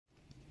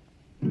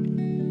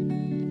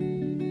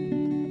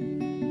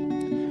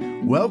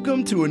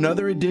Welcome to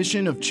another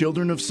edition of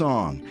Children of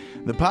Song,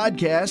 the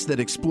podcast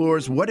that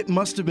explores what it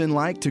must have been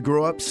like to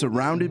grow up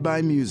surrounded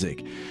by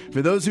music.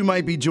 For those who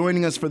might be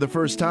joining us for the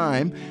first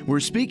time, we're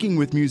speaking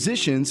with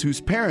musicians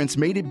whose parents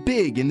made it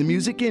big in the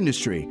music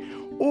industry,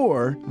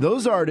 or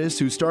those artists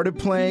who started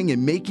playing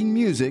and making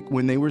music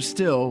when they were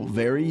still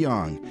very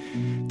young.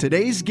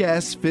 Today's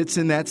guest fits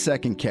in that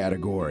second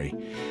category.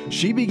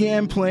 She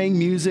began playing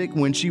music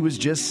when she was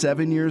just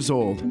 7 years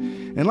old.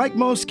 And like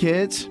most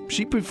kids,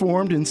 she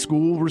performed in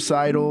school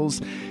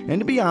recitals. And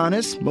to be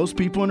honest, most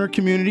people in her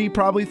community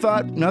probably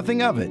thought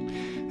nothing of it.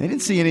 They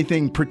didn't see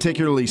anything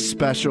particularly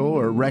special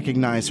or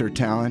recognize her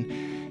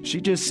talent.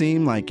 She just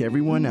seemed like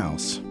everyone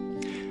else.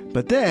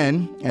 But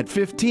then, at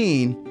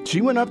 15, she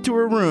went up to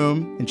her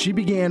room and she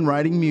began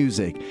writing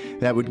music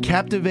that would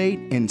captivate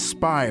and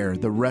inspire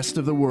the rest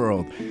of the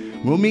world.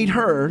 We'll meet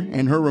her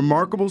and her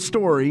remarkable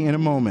story in a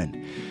moment.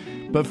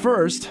 But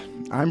first,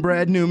 I'm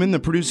Brad Newman, the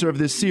producer of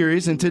this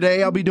series, and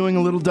today I'll be doing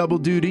a little double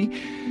duty,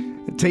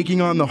 taking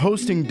on the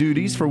hosting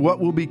duties for what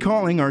we'll be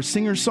calling our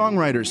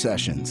singer-songwriter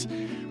sessions.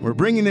 We're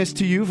bringing this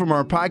to you from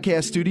our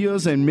podcast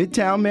studios in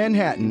Midtown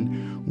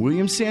Manhattan.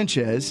 William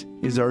Sanchez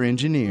is our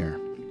engineer.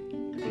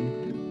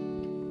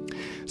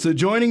 So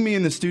joining me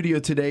in the studio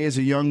today is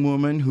a young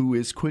woman who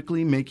is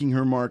quickly making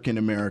her mark in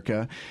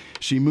America.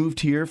 She moved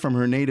here from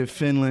her native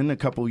Finland a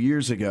couple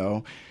years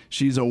ago.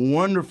 She's a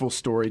wonderful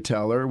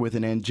storyteller with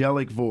an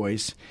angelic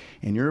voice,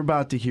 and you're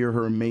about to hear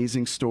her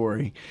amazing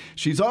story.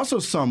 She's also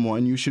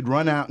someone you should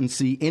run out and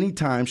see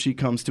anytime she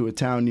comes to a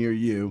town near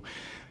you.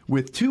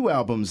 With 2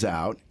 albums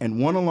out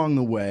and one along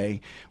the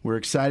way, we're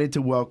excited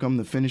to welcome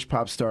the Finnish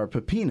pop star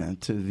Peppina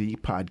to the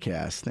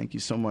podcast. Thank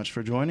you so much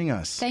for joining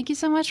us. Thank you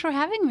so much for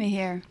having me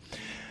here.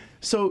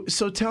 So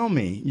tell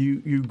me,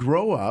 you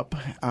grow up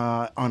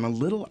on a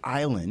little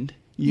island,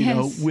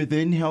 Yes.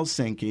 within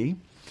Helsinki.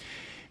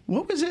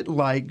 What was it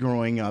like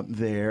growing up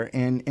there,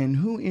 and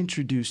who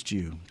introduced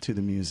you to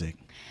the music?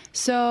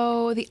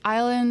 So the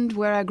island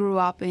where I grew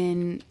up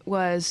in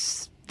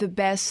was the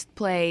best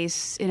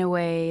place in a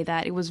way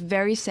that it was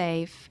very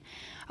safe.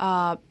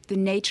 The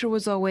nature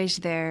was always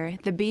there.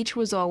 The beach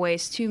was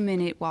always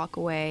 2-minute walk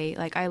away.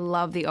 Like, I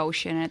love the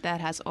ocean, and that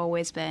has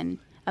always been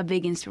a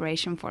big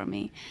inspiration for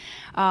me.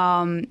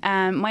 And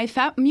my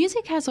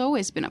music has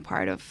always been a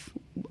part of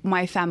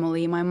my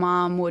family. My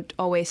mom would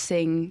always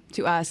sing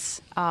to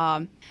us.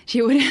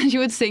 She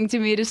would sing to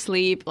me to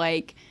sleep,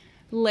 like,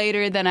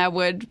 later than I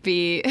would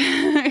be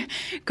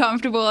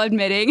comfortable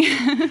admitting.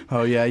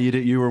 Oh yeah,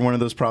 you were one of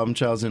those problem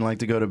childs and like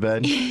to go to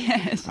bed.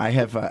 Yes, I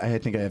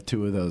think I have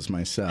 2 of those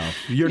myself.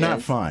 You're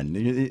not fun.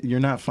 You're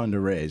not fun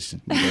to raise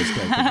with those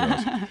type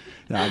of girls.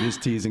 No, I'm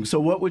just teasing. So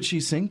what would she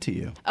sing to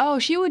you? Oh,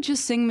 she would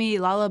just sing me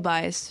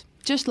lullabies,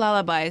 just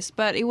lullabies.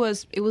 But it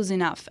was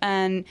enough,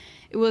 and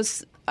it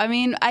was. I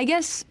mean, I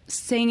guess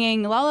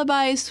singing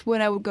lullabies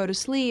when I would go to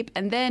sleep,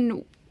 and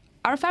then.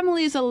 Our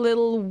family is a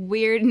little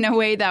weird in a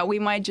way that we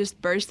might just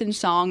burst in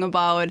song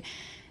about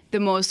the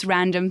most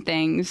random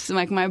things.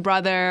 Like, my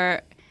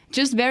brother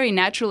just very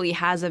naturally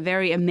has a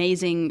very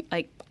amazing,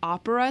 like,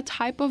 opera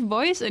type of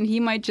voice, and he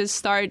might just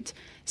start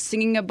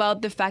singing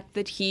about the fact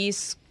that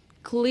he's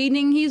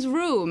cleaning his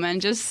room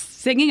and just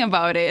singing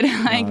about it.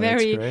 Like,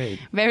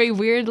 very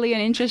weirdly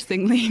and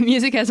interestingly.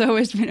 Music has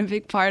always been a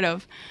big part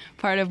of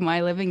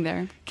my living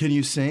there. Can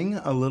you sing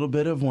a little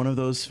bit of one of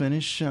those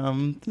Finnish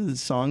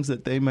songs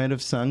that they might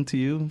have sung to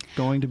you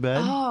going to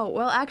bed? Oh,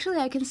 well, actually,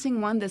 I can sing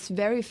one that's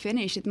very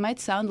Finnish. It might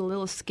sound a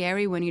little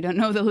scary when you don't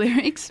know the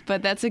lyrics,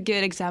 but that's a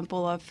good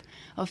example of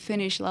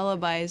Finnish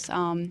lullabies.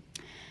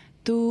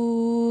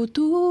 Tuu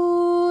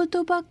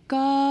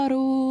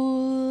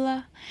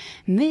tupakkarulla,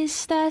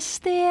 mistäs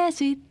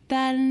tiesit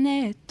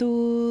tänne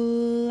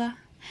tulla?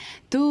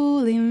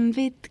 Tuulin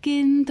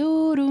pitkin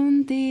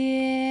Turun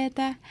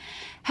tietä,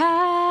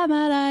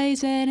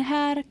 hämäläisen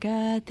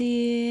härkää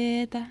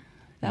tietä.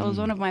 That was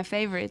one of my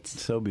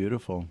favorites. So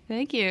beautiful.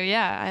 Thank you.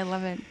 Yeah, I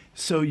love it.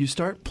 So you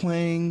start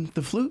playing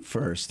the flute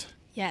first.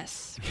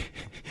 Yes.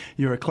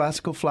 You're a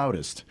classical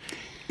flautist.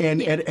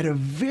 And at a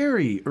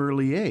very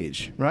early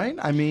age, right?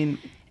 I mean...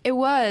 It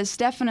was,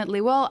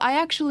 definitely. Well,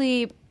 I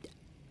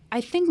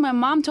think my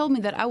mom told me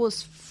that I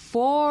was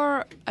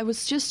 4. I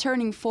was just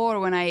turning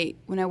 4 when I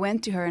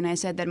went to her and I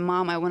said that,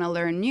 Mom, I want to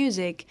learn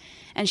music.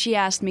 And she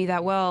asked me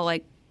that, well,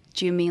 like,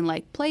 do you mean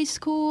like play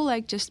school,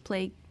 like just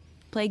play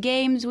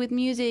games with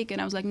music? And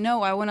I was like,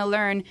 no, I want to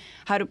learn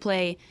how to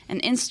play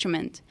an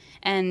instrument.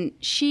 And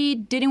she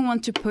didn't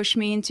want to push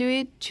me into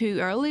it too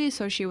early,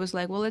 so she was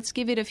like, well, let's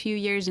give it a few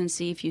years and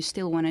see if you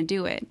still want to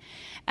do it.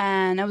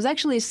 And I was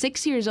actually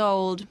 6 years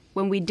old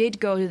when we did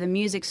go to the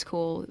music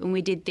school, and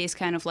we did these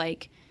kind of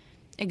like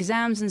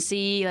exams and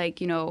see, like,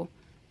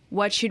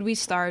 what should we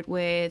start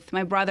with.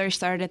 My brother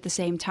started at the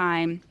same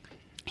time.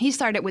 He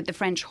started with the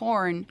French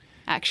horn,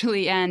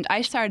 actually, and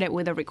I started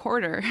with a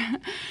recorder.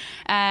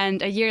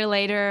 And a year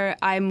later,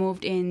 I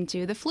moved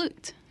into the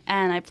flute,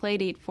 and I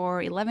played it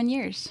for 11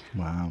 years.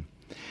 Wow.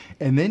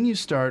 And then you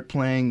start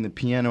playing the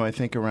piano, I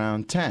think,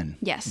 around 10.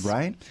 Yes.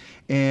 Right?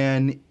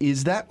 And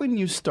is that when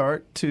you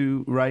start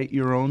to write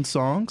your own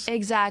songs?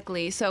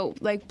 Exactly. So,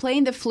 like,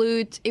 playing the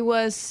flute, it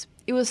was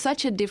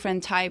such a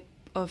different type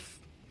of,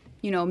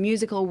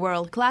 musical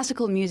world.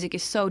 Classical music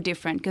is so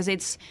different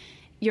because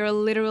you're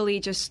literally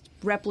just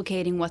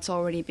replicating what's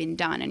already been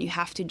done, and you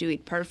have to do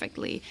it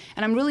perfectly.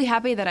 And I'm really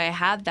happy that I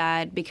had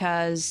that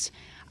because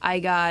I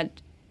got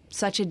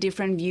such a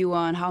different view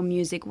on how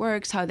music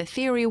works, how the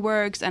theory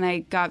works, and I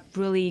got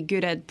really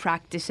good at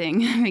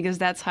practicing because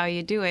that's how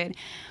you do it.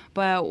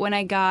 But when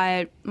I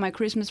got my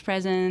Christmas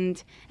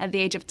present at the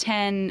age of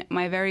 10,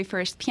 my very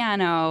first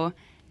piano,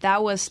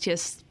 that was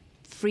just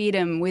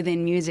freedom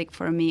within music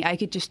for me. I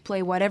could just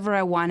play whatever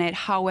I wanted,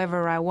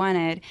 however I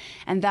wanted,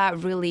 and that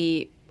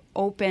really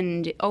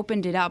opened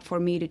it up for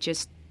me to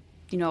just,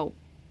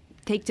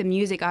 take the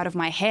music out of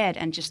my head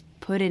and just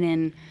put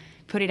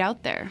it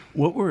out there.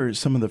 What were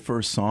some of the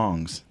first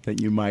songs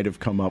that you might have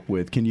come up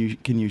with? Can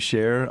you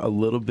share a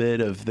little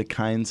bit of the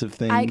kinds of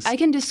things? I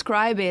can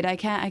describe it. I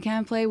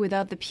can't play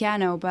without the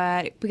piano,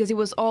 but because it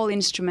was all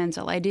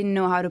instrumental, I didn't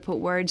know how to put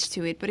words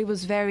to it. But it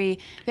was very,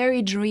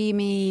 very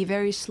dreamy,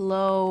 very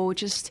slow.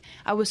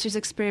 I was just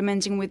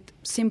experimenting with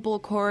simple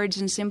chords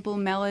and simple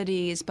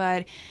melodies.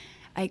 But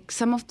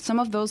some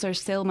of those are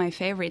still my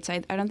favorites. I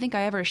don't think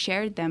I ever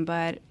shared them,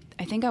 but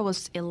I think I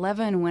was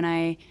 11 when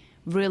I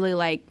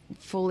really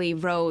fully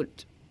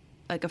wrote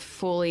a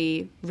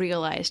fully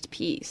realized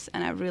piece,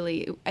 and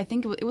I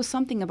think it was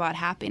something about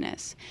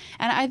happiness.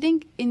 And I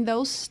think in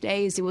those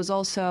days it was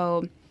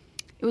also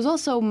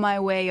my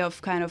way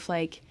of kind of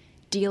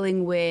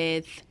dealing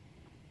with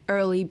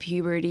early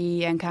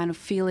puberty and kind of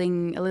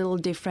feeling a little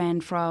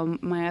different from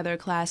my other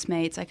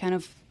classmates.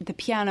 The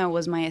piano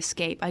was my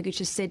escape. I could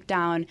just sit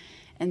down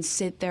and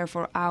sit there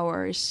for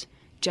hours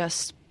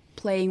just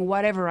playing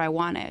whatever I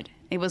wanted.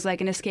 It was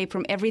like an escape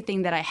from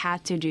everything that I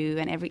had to do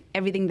and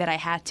everything that I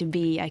had to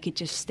be. I could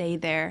just stay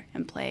there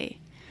and play.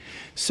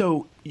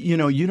 So,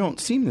 you don't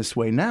seem this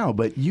way now,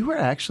 but you were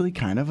actually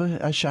kind of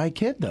a shy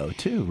kid, though,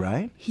 too,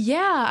 right?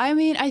 Yeah,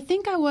 I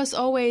think I was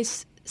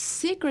always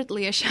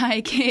secretly a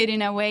shy kid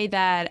in a way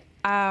that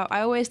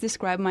I always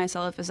describe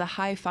myself as a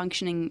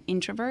high-functioning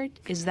introvert,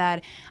 is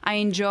that I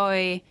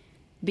enjoy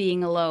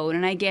being alone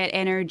and I get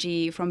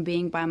energy from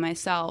being by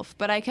myself,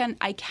 but I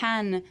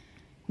can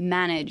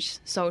manage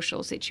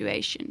social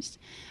situations.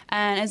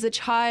 And as a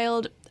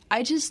child,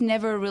 I just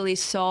never really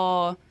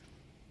saw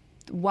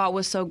what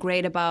was so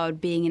great about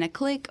being in a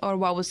clique or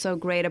what was so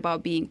great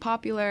about being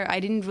popular. I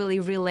didn't really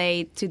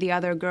relate to the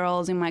other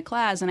girls in my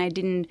class, and I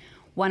didn't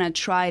want to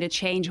try to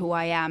change who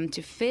I am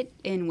to fit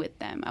in with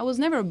them. I was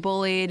never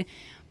bullied,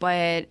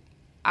 but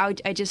I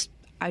just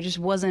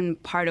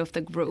wasn't part of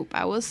the group.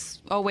 I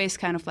was always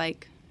kind of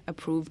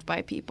approved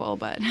by people,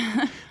 but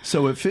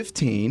So at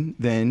 15,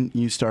 then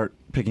you start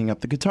picking up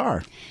the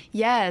guitar.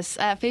 Yes,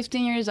 at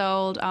 15 years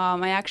old,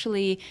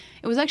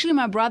 it was actually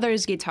my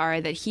brother's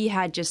guitar that he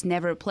had just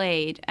never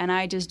played, and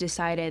I just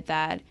decided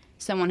that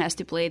someone has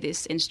to play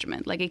this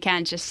instrument. It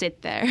can't just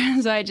sit there.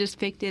 So I just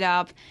picked it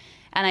up,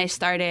 and I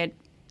started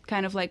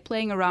kind of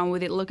playing around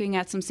with it, looking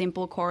at some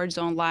simple chords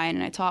online,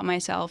 and I taught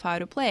myself how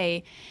to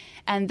play.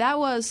 And that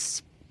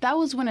was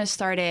when I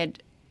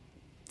started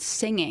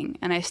singing,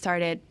 and I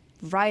started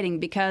writing,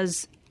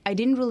 because I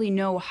didn't really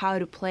know how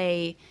to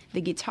play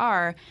the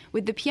guitar.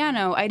 With the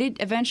piano, I did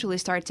eventually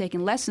start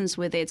taking lessons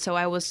with it, so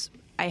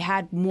I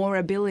had more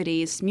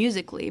abilities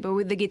musically. But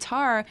with the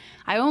guitar,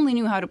 I only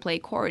knew how to play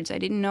chords. I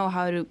didn't know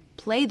how to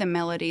play the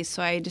melodies,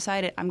 so I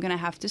decided I'm going to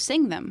have to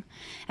sing them.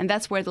 And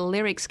that's where the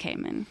lyrics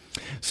came in.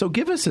 So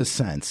give us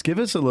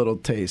a little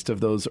taste of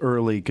those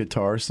early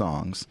guitar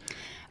songs.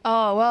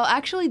 Oh, well,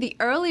 actually, the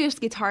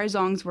earliest guitar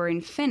songs were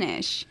in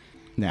Finnish.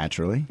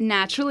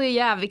 Naturally,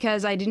 yeah,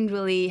 because I didn't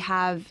really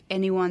have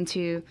anyone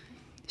to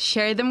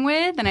share them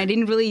with, and I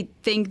didn't really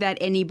think that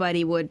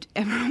anybody would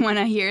ever want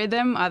to hear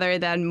them other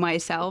than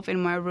myself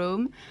in my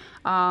room.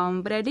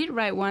 But I did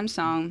write one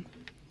song.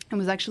 It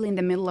was actually in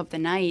the middle of the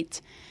night,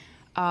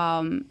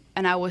 and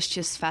I was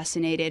just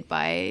fascinated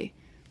by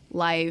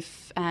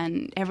life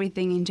and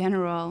everything in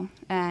general.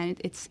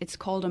 And it's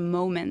called A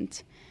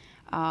Moment.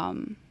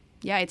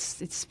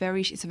 It's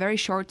a very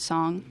short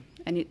song,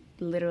 and it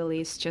literally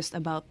is just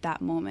about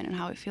that moment and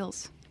how it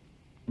feels.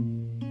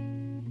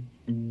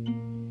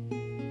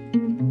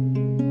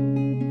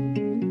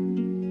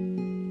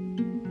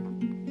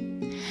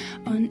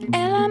 On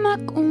elämä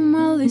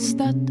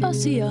kummallista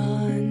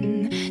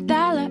tosiaan,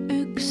 täällä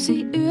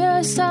yksi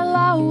yössä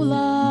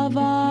laulaa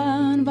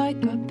vaan,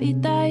 vaikka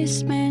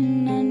pitäis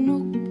mennä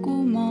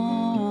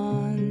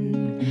nukkumaan.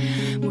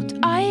 Mut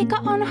aika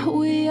on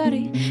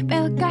huijari,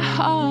 pelkkä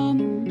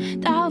haamu,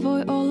 tää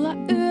voi olla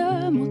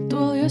yö, mut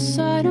tuolla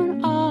jossain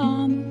on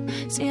aamu,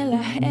 siellä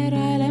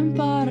heräilen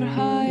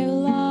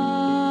parhaillaan.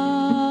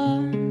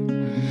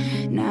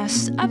 Nää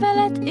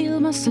sävelet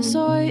ilmassa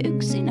soi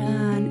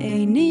yksinään,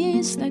 ei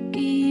niistä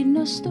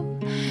kiinnostu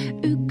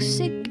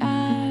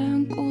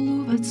yksikään,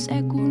 kuluvat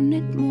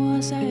sekunnit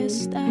mua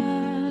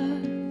säästää.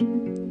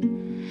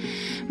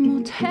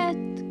 Mut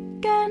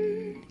hetken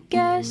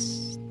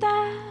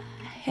kestä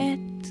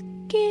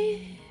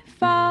hetki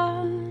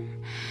vaan.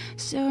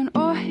 Se on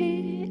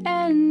ohi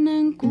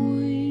ennen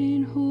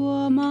kuin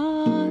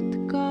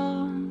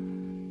huomaatkaan.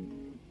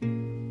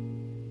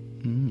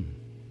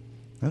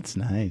 That's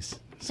nice.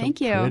 So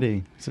Thank you.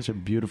 Pretty. Such a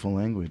beautiful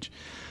language.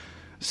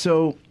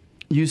 So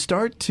you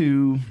start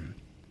to,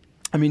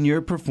 I mean,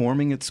 you're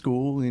performing at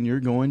school and you're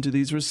going to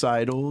these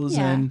recitals,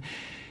 Yeah.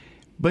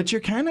 but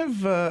you're kind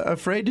of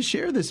afraid to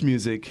share this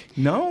music,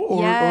 no?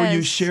 Or you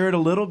Yes. share it a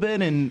little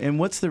bit, and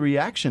what's the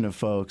reaction of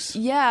folks?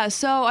 Yeah,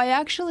 so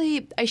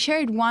I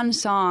shared one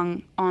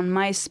song on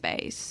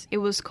MySpace. It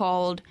was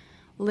called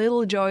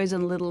Little Joys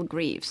and Little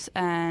Griefs,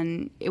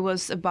 and it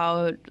was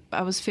about,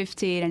 I was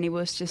 15, and it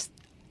was just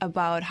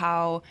about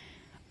how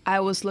I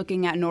was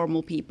looking at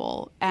normal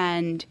people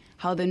and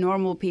how the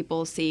normal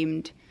people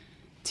seemed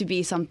to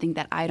be something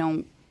that I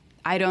don't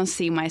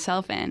see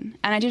myself in.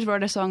 And I just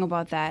wrote a song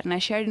about that, and I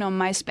shared it on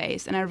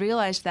MySpace, and I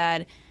realized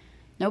that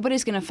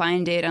nobody's going to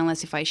find it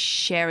unless if I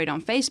share it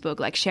on Facebook,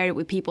 like share it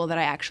with people that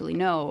I actually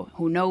know,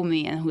 who know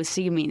me and who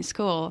see me in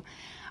school.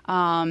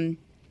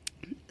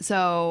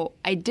 So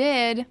I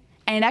did,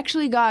 and it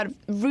actually got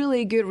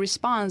really good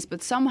response,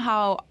 but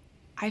somehow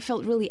I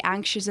felt really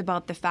anxious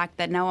about the fact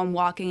that now I'm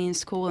walking in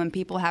school and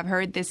people have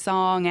heard this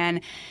song,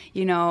 and,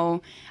 you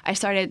know, I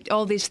started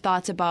all these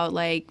thoughts about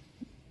like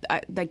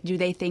do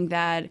they think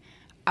that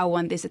I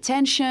want this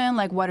attention?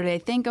 Like, what do they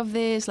think of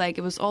this? Like,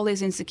 it was all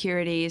these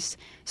insecurities.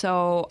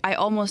 So I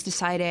almost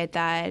decided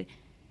that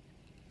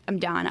I'm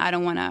done. I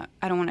don't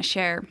want to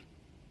share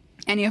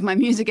any of my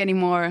music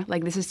anymore.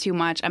 Like, this is too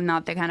much. I'm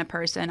not the kind of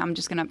person. I'm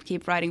just going to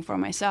keep writing for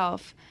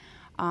myself.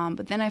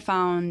 But then I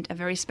found a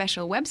very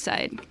special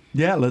website.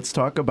 Yeah, let's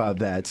talk about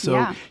that. So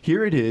Yeah.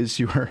 here it is.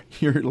 You're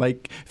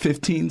like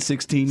 15,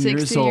 16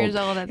 years 16 old. years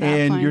old at that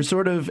and point. you're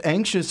sort of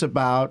anxious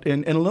about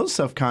and a little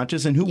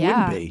self-conscious, and who Yeah.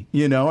 wouldn't be?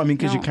 You know, I mean,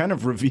 because No. you're kind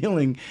of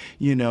revealing,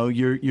 you know,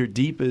 your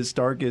deepest,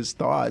 darkest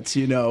thoughts,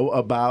 you know,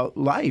 about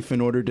life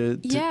in order to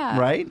Yeah.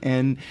 right?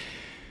 And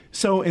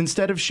so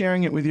instead of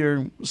sharing it with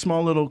your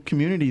small little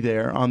community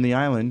there on the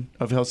island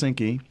of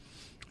Helsinki,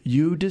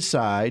 you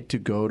decide to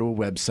go to a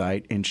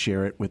website and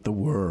share it with the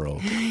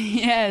world.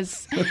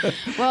 Yes.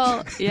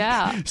 Well,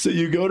 yeah. So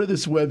you go to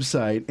this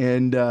website,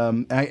 and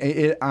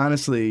it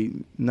honestly,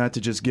 not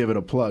to just give it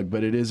a plug,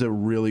 but it is a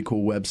really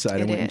cool website.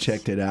 I It went and is.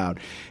 checked it out.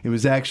 It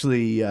was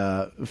actually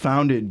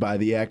founded by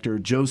the actor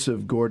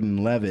Joseph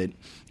Gordon-Levitt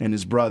and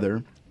his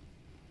brother.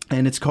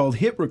 And it's called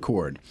Hit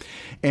Record.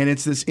 And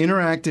it's this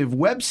interactive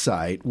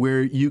website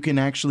where you can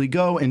actually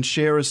go and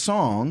share a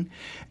song,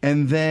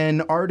 and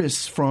then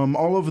artists from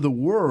all over the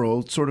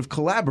world sort of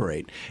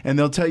collaborate. And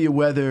they'll tell you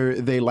whether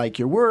they like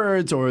your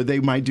words, or they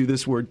might do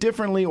this word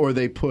differently, or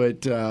they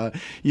put,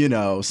 you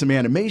know, some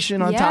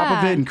animation on top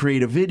of Yeah. it and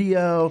create a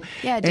video.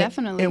 Yeah, And-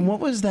 definitely. And what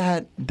was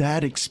that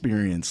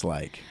experience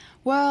like?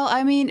 Well,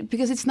 I mean,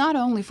 because it's not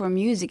only for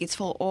music, it's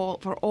for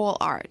all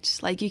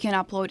arts. Like, you can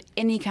upload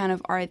any kind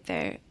of art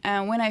there.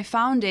 And when I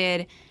found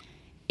it,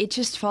 it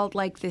just felt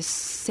like this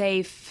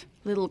safe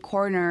little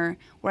corner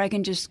where I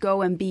can just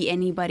go and be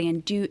anybody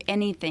and do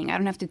anything. I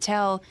don't have to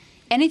tell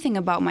anything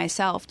about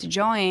myself to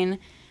join.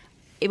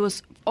 It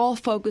was all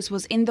focus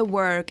was in the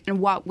work and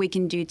what we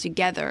can do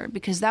together,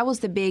 because that was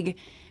the big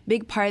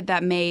part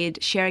that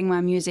made sharing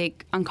my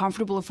music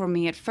uncomfortable for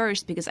me at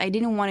first, because I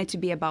didn't want it to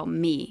be about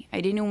me.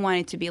 I didn't want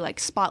it to be like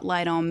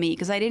spotlight on me,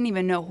 because I didn't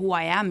even know who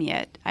I am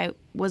yet. I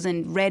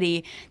wasn't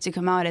ready to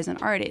come out as an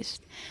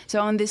artist.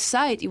 So on this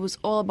site, it was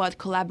all about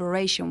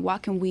collaboration.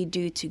 What can we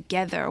do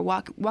together?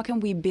 What can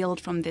we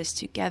build from this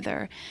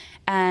together?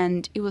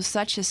 And it was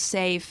such a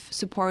safe,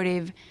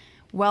 supportive,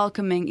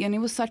 welcoming, and it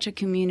was such a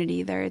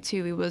community there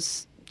too. It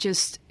was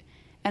just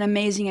an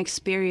amazing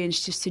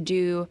experience just to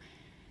do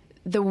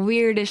the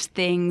weirdest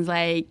things.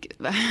 Like,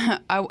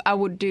 I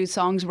would do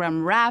songs where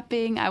I'm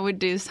rapping. I would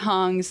do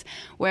songs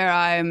where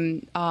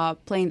I'm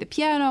playing the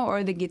piano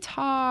or the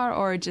guitar,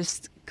 or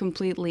just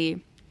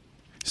completely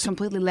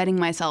letting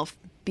myself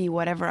be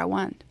whatever I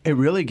want. It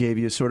really gave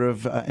you sort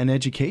of an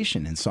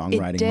education in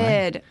songwriting, It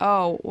right? did.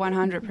 Oh,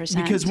 100%.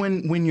 Because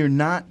when you're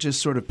not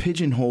just sort of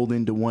pigeonholed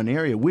into one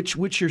area,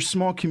 which your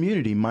small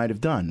community might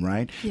have done,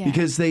 right? Yeah.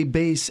 Because they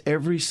base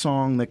every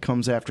song that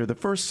comes after the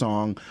first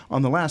song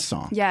on the last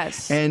song.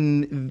 Yes.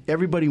 And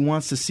everybody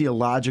wants to see a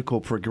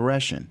logical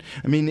progression.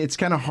 I mean, it's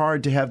kind of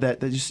hard to have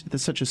that's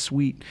such a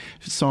sweet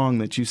song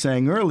that you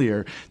sang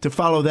earlier. To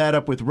follow that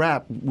up with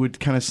rap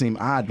would kind of seem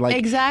odd. Like,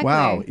 Exactly.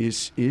 wow,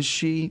 is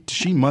she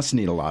must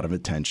need a lot of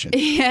attention.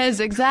 Yes,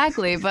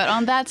 exactly. But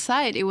on that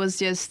side, it was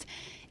just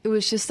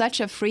such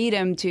a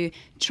freedom to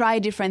try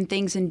different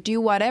things and do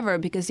whatever,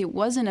 because it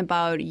wasn't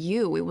about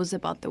you, it was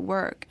about the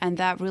work. And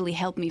that really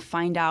helped me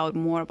find out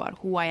more about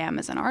who I am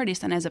as an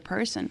artist and as a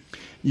person.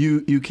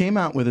 You came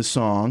out with a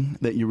song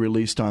that you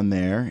released on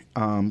there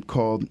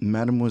called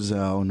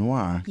Mademoiselle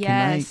Noire.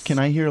 Yes. Can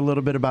I hear a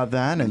little bit about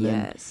that? And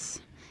Yes.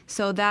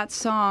 So that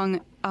song,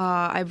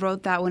 I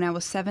wrote that when I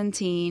was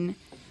 17.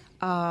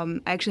 I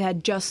actually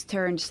had just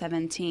turned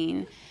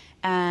 17.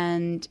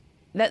 And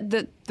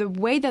the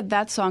way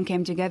that song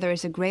came together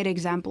is a great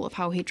example of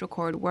how hit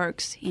record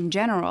works in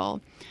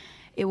general.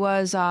 It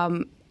was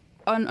on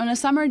a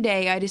summer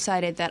day, I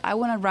decided that I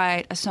want to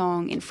write a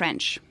song in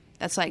French.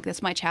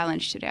 That's my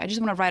challenge today. I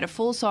just want to write a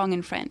full song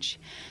in French.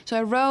 So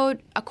I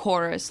wrote a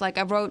chorus, like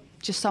I wrote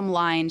just some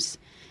lines,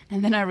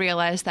 and then I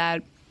realized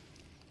that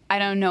I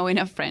don't know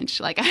enough French.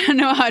 Like I don't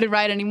know how to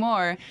write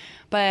anymore.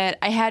 But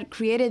I had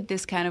created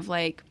this kind of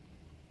like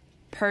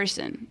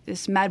person,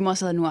 this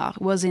Mademoiselle Noire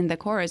was in the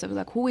chorus. I was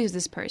like, who is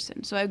this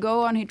person? So I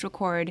go on Hit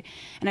Record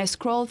and I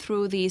scroll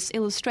through these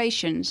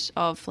illustrations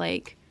of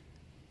like,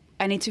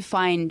 I need to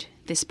find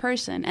this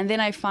person. And then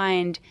I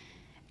find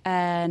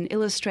an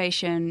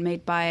illustration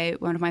made by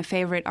one of my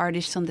favorite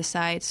artists on the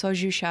site,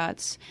 Soju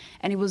Schatz.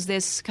 And it was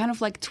this kind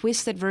of like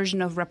twisted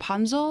version of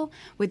Rapunzel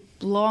with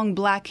long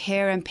black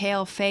hair and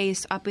pale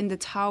face up in the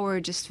tower,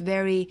 just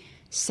very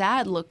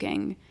sad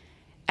looking.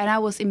 And I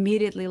was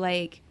immediately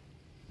like,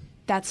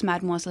 that's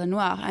Mademoiselle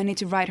Noire. I need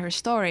to write her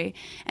story.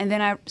 And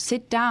then I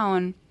sit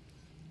down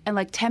and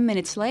like 10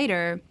 minutes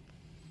later,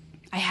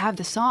 I have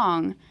the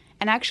song.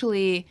 And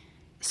actually,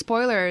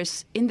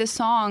 spoilers, in the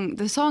song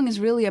is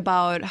really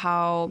about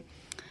how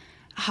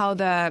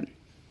the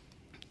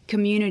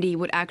community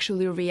would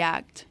actually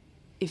react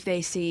if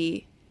they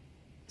see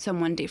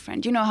someone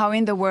different. You know how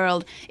in the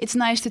world it's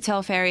nice to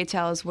tell fairy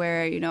tales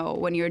where, you know,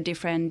 when you're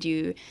different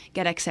you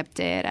get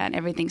accepted and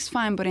everything's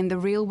fine, but in the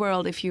real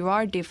world, if you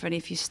are different,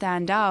 if you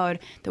stand out,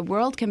 the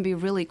world can be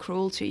really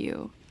cruel to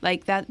you.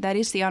 Like that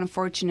is the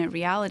unfortunate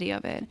reality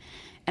of it.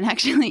 And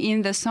actually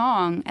in the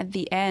song at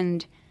the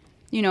end,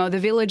 you know, the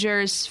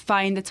villagers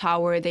find the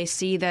tower, they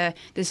see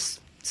this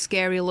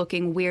scary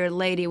looking weird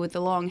lady with the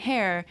long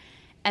hair,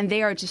 and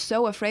they are just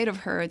so afraid of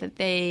her that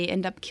they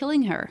end up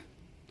killing her.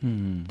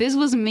 This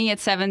was me at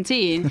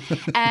 17.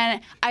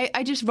 And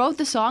I just wrote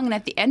the song, and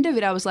at the end of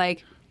it, I was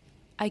like,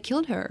 I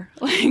killed her.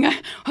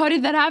 Like, how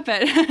did that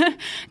happen?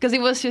 Because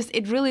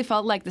it really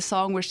felt like the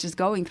song was just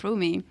going through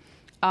me.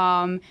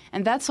 And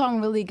that song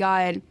really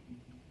got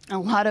a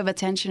lot of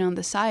attention on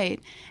the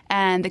site.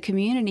 And the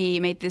community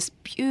made this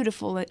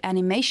beautiful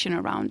animation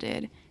around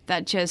it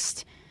that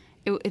just...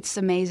 It's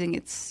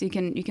amazing. You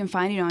can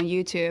find it on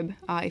YouTube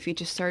if you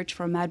just search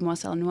for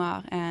Mademoiselle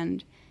Noire.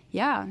 And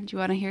yeah, do you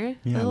want to hear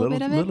a little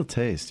bit of it? A little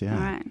taste, yeah. All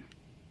right.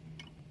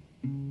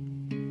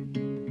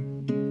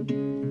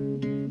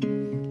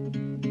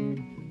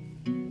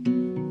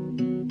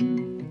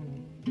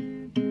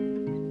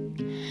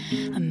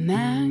 A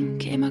man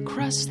came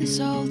across this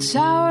old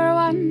tower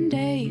one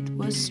day. It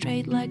was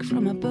straight like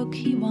from a book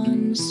he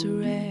once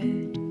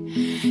read.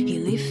 He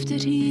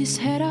lifted his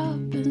head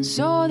up and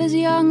saw this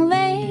young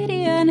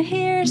lady, and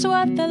here's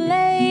what the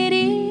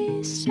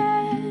lady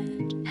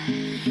said.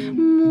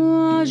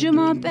 Moi, je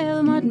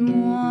m'appelle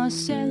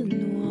Mademoiselle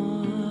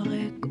Noire,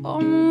 et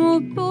comme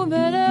vous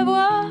pouvez le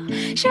voir,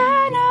 je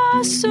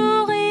ne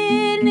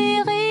souris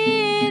ni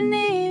ris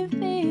ni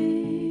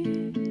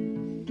vis.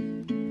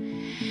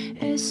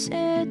 Et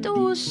c'est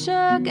tout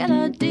ce qu'elle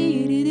a dit.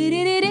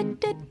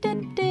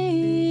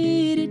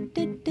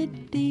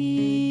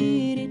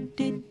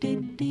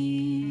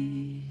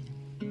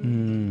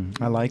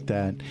 I like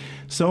that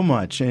so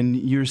much, and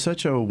you're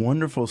such a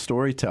wonderful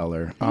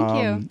storyteller.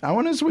 Thank you. I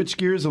want to switch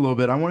gears a little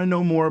bit. I want to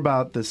know more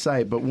about the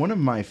site, but one of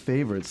my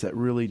favorites that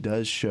really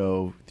does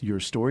show your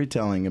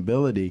storytelling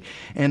ability,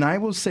 and I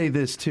will say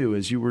this too,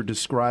 as you were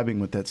describing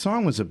what that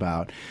song was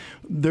about,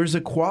 there's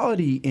a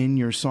quality in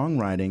your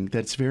songwriting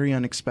that's very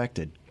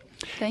unexpected.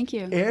 Thank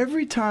you.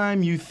 Every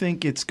time you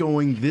think it's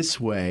going this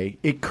way,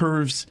 it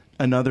curves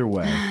another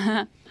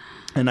way.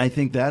 And I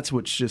think that's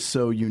what's just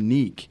so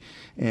unique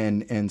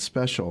and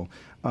special.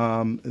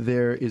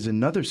 There is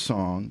another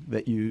song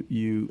that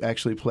you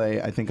actually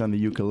play, I think, on the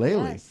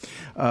ukulele,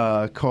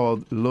 yes.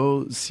 Called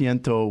Lo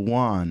Siento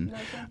Juan.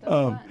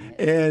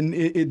 And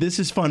this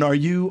is fun. Are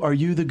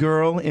you the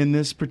girl in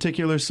this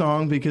particular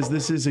song? Because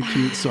this is a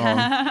cute song.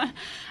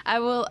 I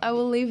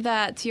will leave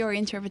that to your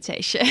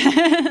interpretation.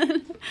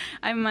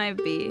 I might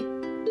be.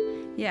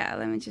 Yeah,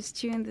 let me just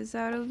tune this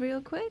out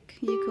real quick.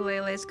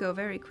 Ukuleles go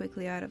very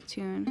quickly out of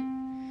tune.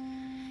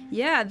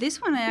 Yeah,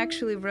 this one I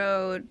actually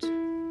wrote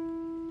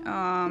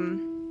a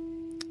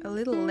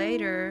little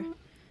later.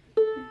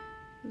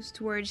 It was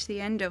towards the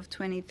end of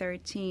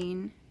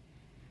 2013.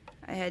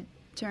 I had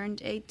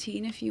turned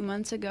 18 a few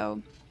months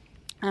ago.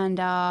 And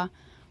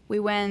we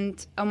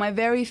went on my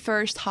very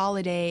first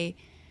holiday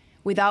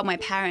without my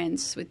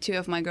parents, with two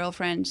of my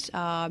girlfriends,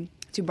 to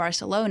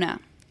Barcelona.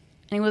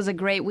 And it was a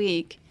great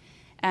week.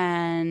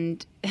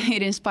 And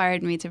it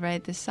inspired me to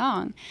write this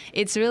song.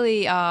 It's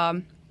really, I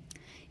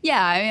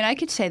mean, I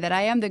could say that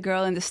I am the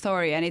girl in the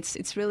story, and it's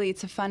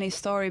a funny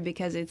story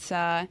because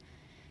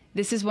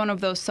this is one of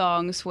those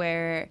songs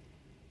where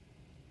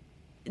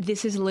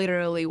this is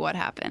literally what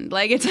happened.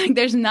 Like, it's like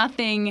there's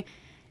nothing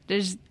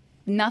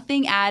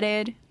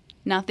added,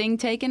 nothing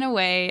taken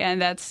away,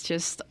 and that's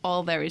just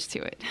all there is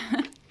to it.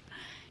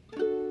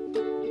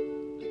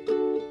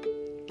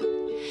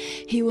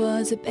 He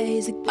was a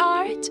basic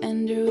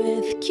bartender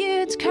with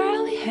cute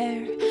curly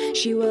hair.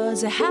 She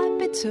was a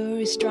happy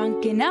tourist,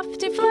 drunk enough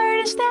to flirt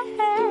and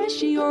stare.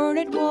 She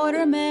ordered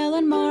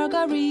watermelon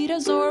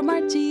margaritas or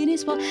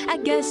martinis. Well, I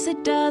guess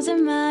it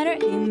doesn't matter.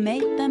 He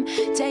made them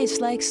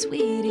taste like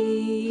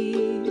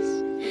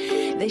sweeties.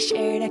 They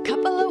shared a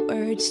couple of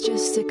words,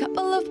 just a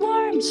couple of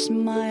warm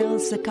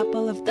smiles, a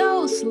couple of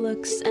those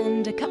looks,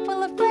 and a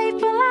couple of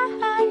playful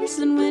eyes.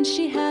 And when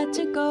she had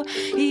to go,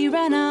 he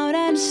ran out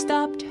and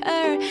stopped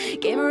her,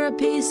 gave her a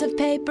piece of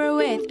paper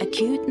with a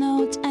cute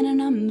note and a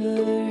number.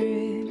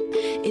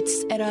 It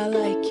said, I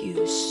like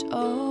you so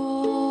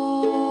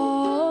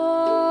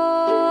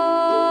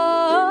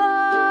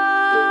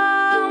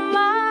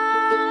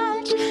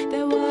much.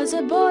 There was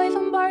a boy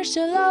from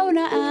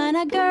Barcelona and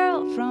a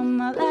girl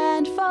from a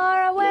land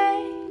far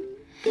away.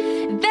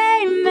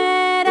 They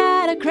met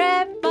at a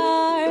crepe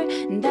bar.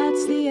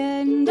 That's the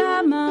end,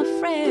 I'm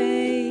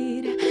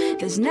afraid.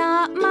 There's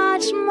not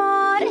much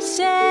more to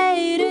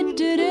say.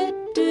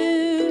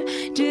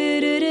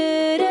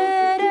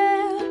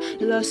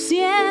 Lo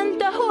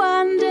siento,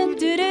 Juan.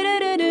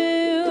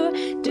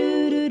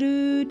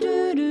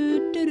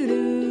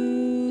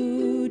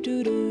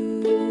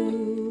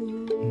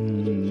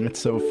 It's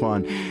so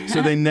fun.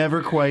 So they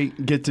never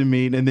quite get to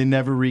meet, and they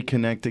never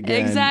reconnect again.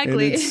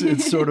 Exactly. And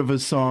it's sort of a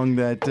song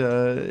that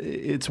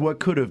it's what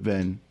could have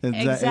been.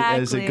 Exactly.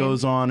 As it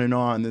goes on and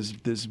on,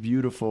 this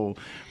beautiful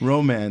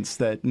romance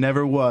that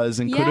never was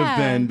and could have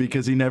been,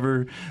 because he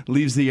never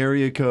leaves the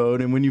area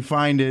code. And when you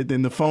find it,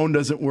 then the phone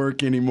doesn't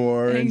work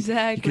anymore.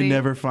 Exactly. And you can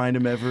never find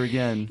him ever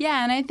again.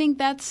 Yeah, and I think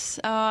that's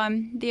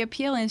the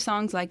appeal in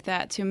songs like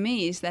that to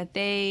me, is that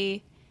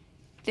they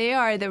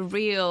are the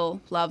real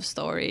love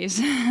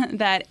stories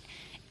that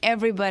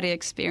everybody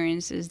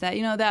experiences. That,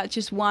 you know, that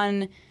just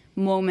one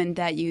moment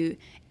that you,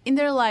 in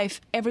their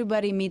life,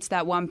 everybody meets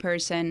that one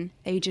person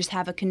that you just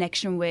have a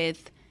connection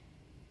with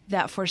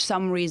that for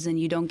some reason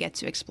you don't get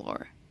to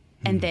explore.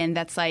 And then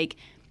that's like,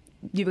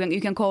 you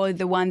can call it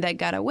the one that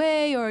got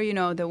away, or, you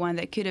know, the one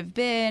that could have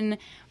been.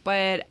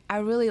 But I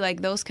really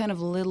like those kind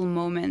of little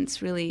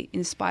moments really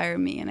inspire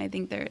me, and I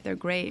think they're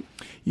great.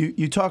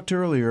 You talked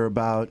earlier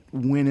about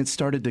when it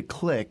started to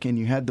click and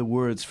you had the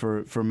words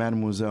for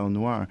Mademoiselle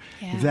Noire,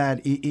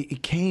 that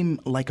it came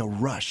like a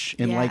rush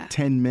in like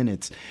 10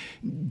 minutes.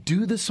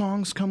 Do the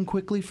songs come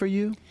quickly for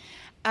you?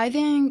 I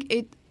think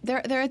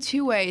there are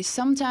two ways.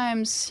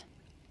 Sometimes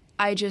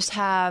I just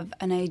have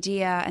an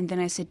idea and then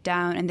I sit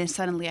down and then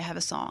suddenly I have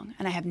a song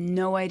and I have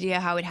no idea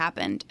how it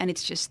happened and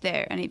it's just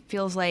there and it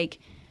feels like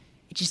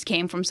it just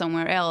came from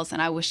somewhere else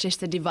and I was just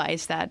the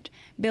device that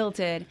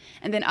built it.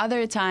 And then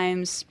other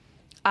times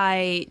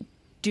I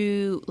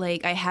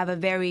have a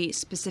very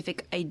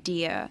specific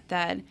idea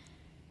that,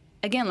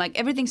 again, like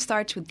everything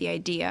starts with the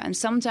idea, and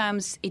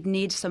sometimes it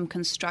needs some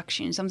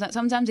construction.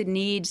 Sometimes it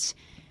needs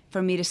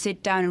for me to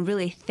sit down and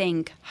really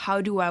think, how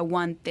do I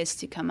want this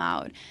to come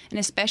out? And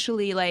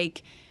especially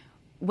like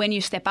when you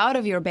step out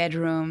of your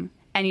bedroom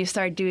and you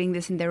start doing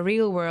this in the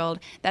real world,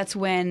 that's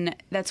when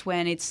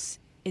it's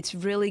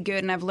really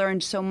good. And I've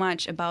learned so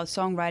much about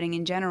songwriting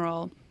in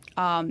general,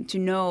 to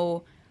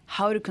know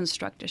how to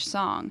construct a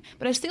song.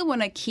 But I still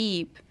want to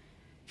keep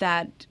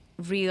that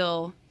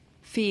real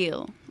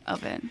feel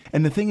of it.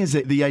 And the thing is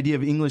that the idea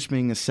of English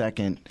being a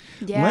second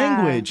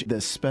language, the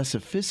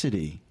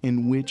specificity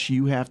in which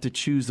you have to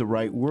choose the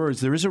right words,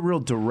 there is a real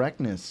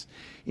directness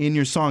in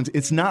your songs.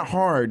 It's not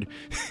hard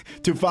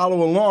to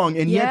follow along,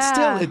 and yet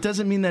still it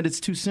doesn't mean that it's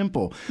too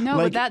simple. No,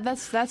 like, but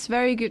that's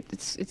very good.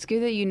 It's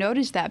good that you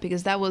noticed that,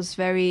 because that was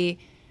a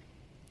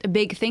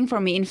big thing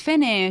for me. In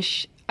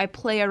Finnish, I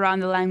play around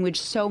the language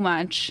so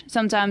much,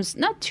 sometimes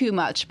not too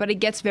much, but it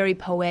gets very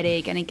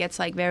poetic and it gets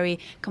like very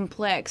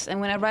complex.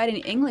 And when I write in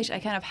English, I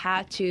kind of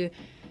had to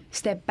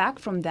step back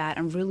from that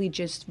and really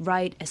just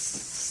write a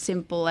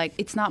simple, like,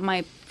 it's not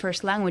my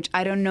first language.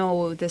 I don't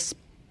know the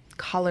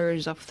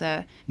colors of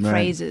the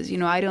phrases, you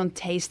know, I don't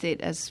taste it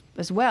as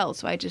well.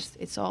 So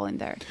it's all in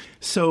there.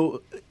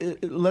 So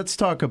let's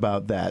talk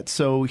about that.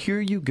 So here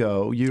you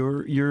go,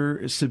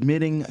 you're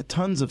submitting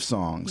tons of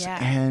songs.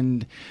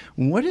 And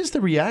what is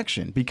the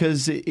reaction?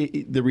 Because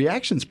the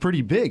reaction's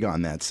pretty big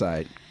on that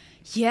side.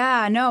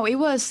 Yeah, no, it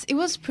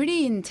was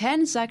pretty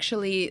intense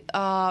actually.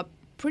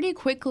 Pretty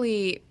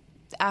quickly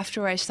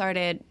after I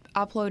started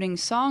uploading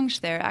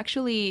songs there,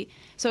 actually,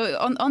 so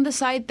on the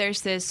site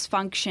there's this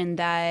function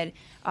that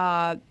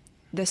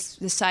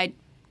the site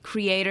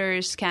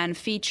creators can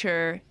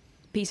feature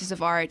pieces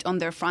of art on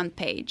their front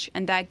page,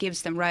 and that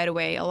gives them right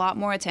away a lot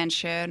more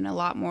attention, a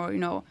lot more, you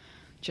know,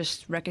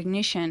 just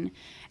recognition.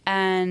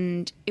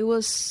 And it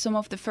was some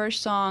of the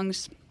first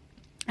songs.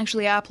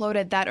 Actually, I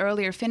uploaded that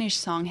earlier Finnish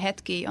song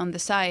Hetki on the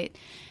site,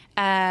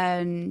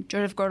 and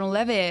Joseph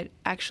Gordon-Levitt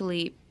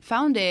actually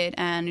found it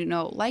and, you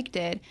know, liked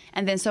it,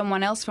 and then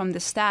someone else from the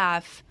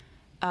staff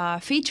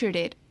featured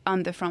it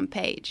on the front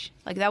page.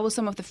 Like, that was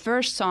some of the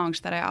first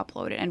songs that I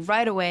uploaded, and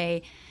right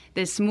away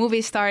this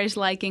movie star is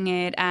liking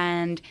it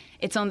and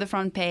it's on the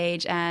front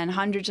page and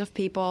hundreds of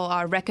people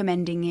are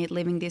recommending it,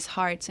 leaving these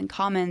hearts and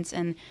comments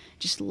and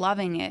just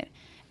loving it.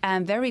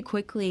 And very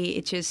quickly,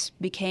 it just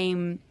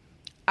became,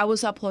 I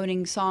was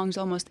uploading songs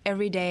almost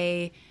every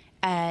day,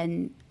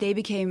 and they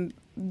became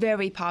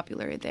very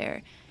popular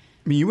there.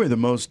 I mean, you were the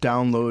most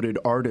downloaded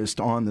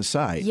artist on the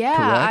site.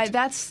 Yeah,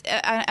 correct?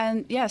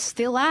 And yeah,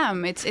 still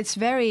am. It's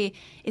very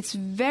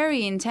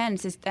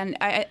intense. And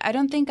I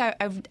don't think I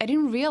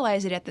didn't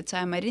realize it at the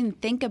time. I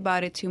didn't think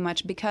about it too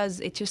much because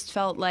it just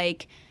felt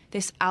like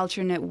this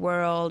alternate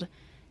world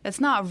that's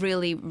not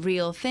really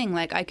real thing.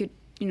 Like I could,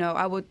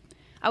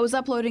 I was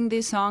uploading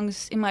these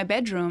songs in my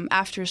bedroom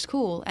after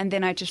school, and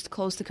then I just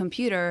closed the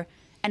computer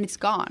and it's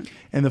gone.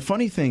 And the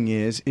funny thing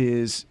is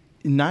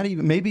not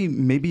even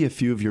maybe a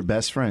few of your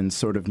best friends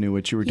sort of knew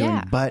what you were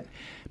doing, but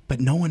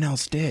no one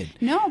else did.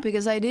 No,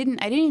 because I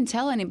didn't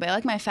tell anybody.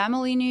 Like my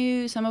family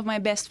knew, some of my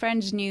best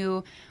friends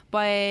knew,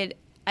 but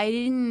I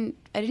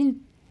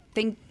didn't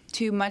think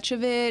too much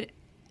of it.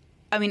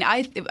 I mean,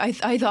 I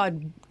thought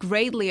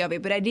greatly of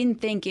it, but I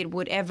didn't think it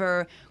would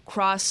ever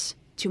cross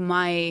to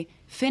my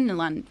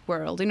Finland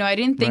world. I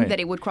didn't think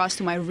that it would cross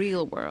to my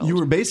real world. You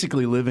were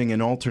basically living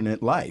an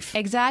alternate life.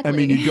 Exactly. I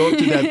mean, you go up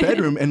to that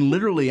bedroom and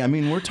literally, I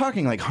mean, we're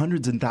talking like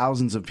hundreds and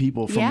thousands of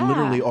people from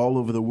literally all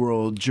over the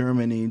world,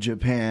 Germany,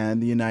 Japan,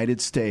 the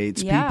United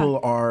States. Yeah. People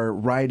are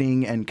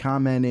writing and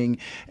commenting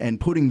and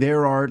putting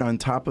their art on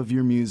top of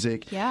your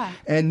music. Yeah.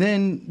 And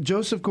then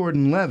Joseph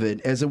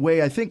Gordon-Levitt, as a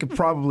way, I think, of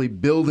probably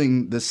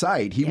building the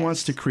site, he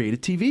wants to create a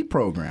TV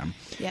program.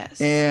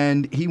 Yes.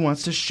 And he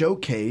wants to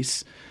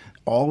showcase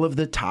all of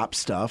the top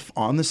stuff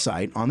on the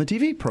site, on the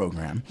TV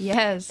program.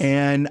 Yes.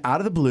 And out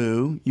of the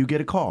blue, you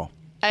get a call.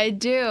 I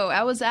do.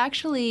 I was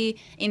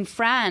actually in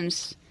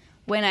France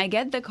when I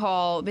get the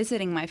call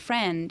visiting my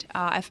friend.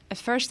 At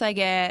first I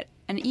get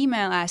an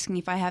email asking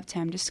if I have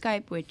time to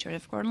Skype with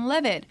Joseph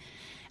Gordon-Levitt.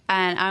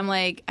 And I'm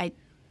like, I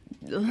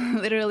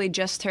literally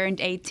just turned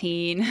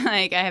 18.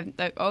 Like, I have,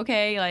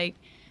 okay,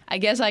 I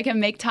guess I can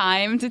make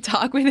time to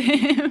talk with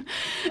him.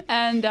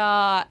 And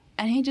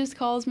he just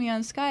calls me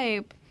on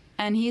Skype.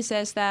 And he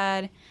says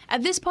that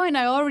at this point,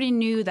 I already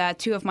knew that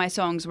 2 of my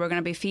songs were going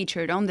to be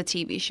featured on the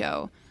TV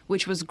show,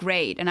 which was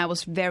great. And I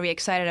was very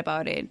excited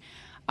about it.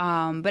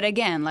 But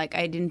again,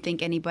 I didn't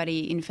think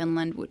anybody in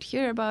Finland would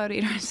hear about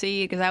it or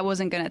see it because I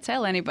wasn't going to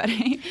tell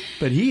anybody.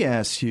 But he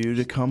asked you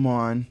to come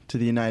on to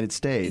the United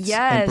States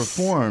and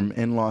perform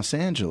in Los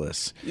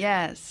Angeles.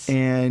 Yes.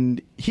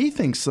 And he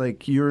thinks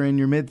you're in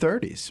your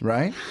mid-30s,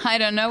 right? I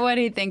don't know what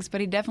he thinks,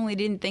 but he definitely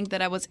didn't think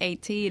that I was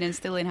 18 and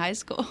still in high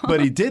school. But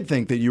he did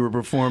think that you were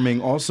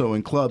performing also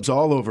in clubs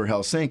all over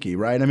Helsinki,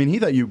 right? I mean, he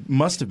thought you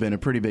must have been a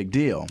pretty big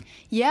deal.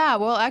 Yeah,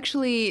 well,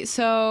 actually,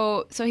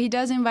 so he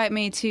does invite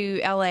me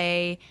to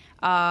LA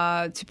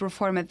to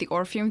perform at the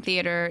Orpheum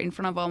Theater in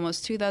front of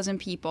almost 2,000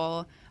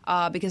 people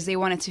because they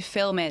wanted to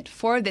film it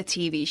for the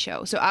TV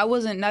show. So I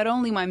wasn't, not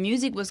only my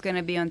music was going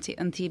to be on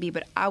TV,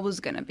 but I was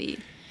going to be.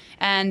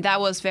 And that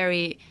was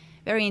very,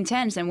 very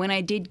intense. And when I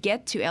did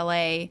get to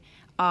LA,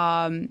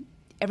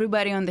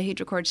 everybody on the Hit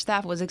Record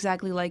staff was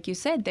exactly like you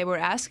said. They were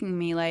asking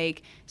me,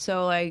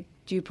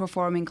 do you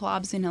perform in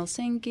clubs in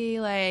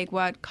Helsinki?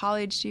 What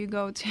college do you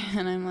go to?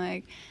 And I'm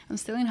like, I'm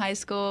still in high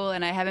school,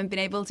 and I haven't been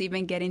able to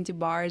even get into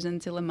bars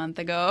until a month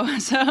ago.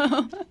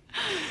 So,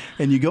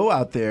 and you go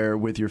out there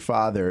with your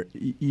father.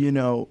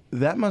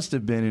 That must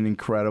have been an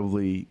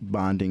incredibly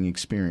bonding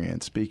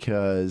experience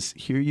because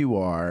here you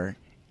are,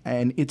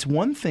 and it's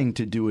one thing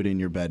to do it in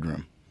your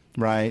bedroom.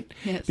 Right?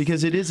 Yes.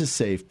 Because it is a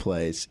safe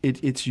place.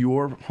 It's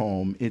your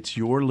home. It's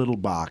your little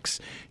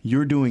box.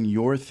 You're doing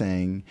your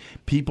thing.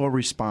 People are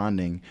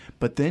responding.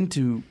 But then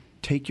to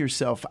take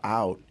yourself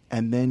out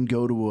and then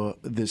go to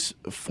this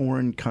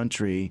foreign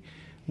country,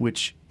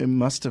 which it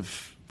must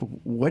have...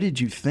 What did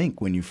you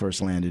think when you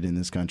first landed in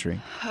this country?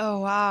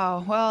 Oh,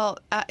 wow. Well,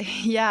 I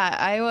think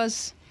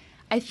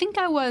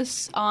I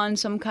was on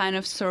some kind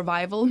of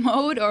survival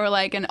mode or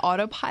an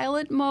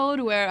autopilot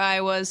mode where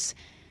I was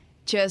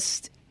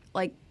just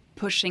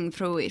pushing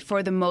through it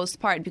for the most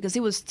part because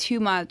it was too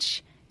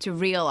much to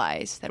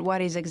realize that what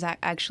is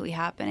actually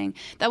happening.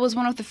 That was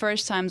one of the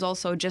first times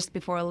also just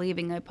before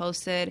leaving I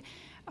posted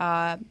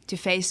to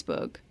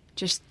Facebook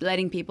just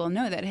letting people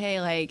know that,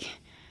 hey,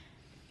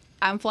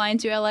 I'm flying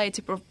to LA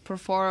to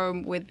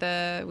perform with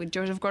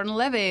Joseph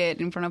Gordon-Levitt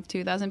in front of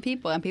 2,000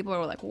 people. And people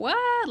were like, what?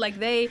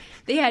 They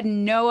had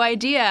no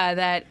idea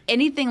that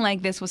anything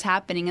like this was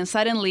happening. And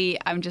suddenly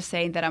I'm just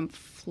saying that I'm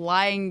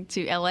flying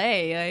to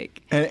LA.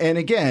 And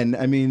again,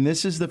 I mean,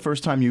 this is the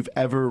first time you've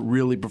ever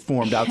really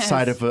performed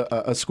outside of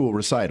a school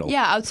recital.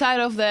 Yeah, outside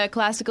of the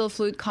classical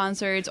flute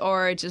concerts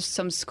or just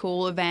some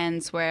school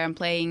events where I'm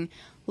playing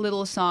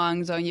little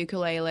songs on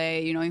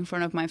ukulele, in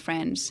front of my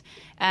friends.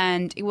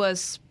 And it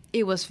was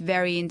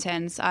very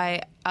intense.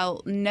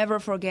 I'll never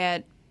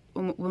forget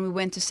when we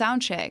went to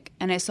soundcheck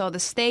and I saw the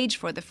stage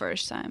for the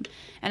first time.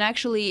 And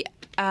actually,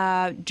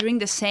 during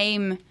the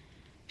same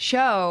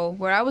show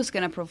where I was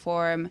going to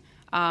perform,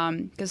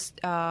 because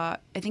I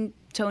think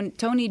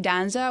Tony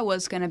Danza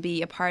was going to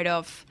be a part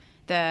of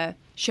the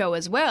show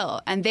as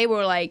well. And they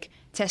were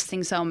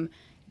testing some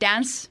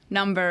dance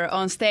number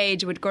on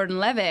stage with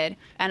Gordon-Levitt.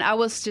 And I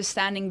was just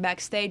standing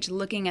backstage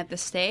looking at the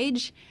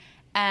stage.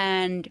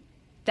 And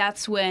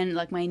that's when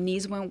like my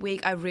knees went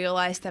weak. I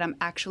realized that I'm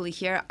actually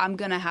here. I'm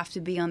going to have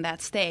to be on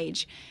that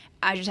stage.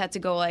 I just had to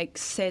go like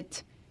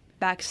sit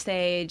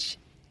backstage,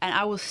 and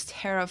I was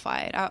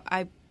terrified.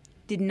 I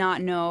did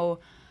not know,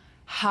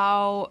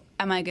 how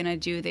am I going to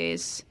do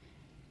this?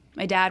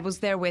 My dad was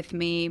there with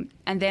me,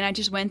 and then I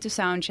just went to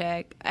sound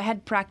check. I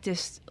had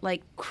practiced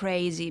like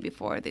crazy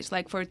before this,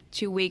 like for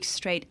 2 weeks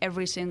straight,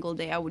 every single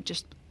day. I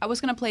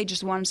was going to play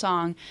just one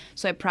song,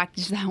 so I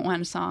practiced that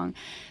one song.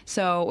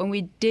 So when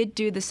we did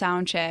do the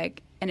sound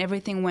check and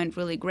everything went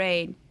really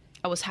great,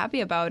 I was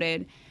happy about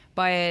it.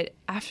 But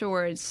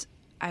afterwards,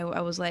 I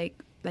was like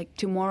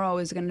tomorrow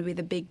is going to be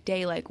the big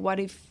day. Like, what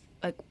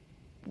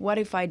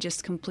if I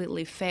just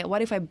completely fail?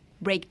 What if I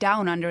break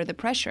down under the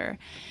pressure?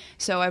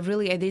 So I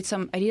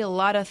did a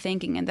lot of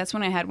thinking, and that's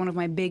when I had one of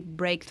my big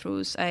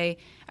breakthroughs. I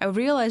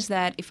realized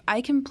that if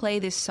I can play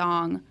this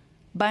song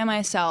by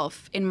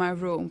myself in my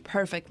room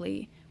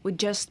perfectly with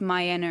just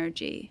my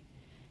energy,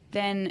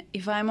 then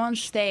if I'm on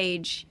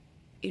stage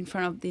in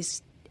front of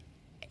these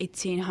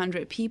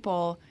 1,800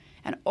 people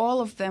and all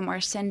of them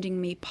are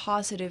sending me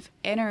positive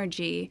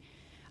energy,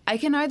 I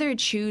can either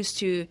choose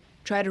to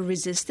try to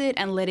resist it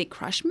and let it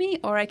crush me,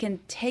 or I can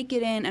take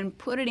it in and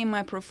put it in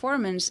my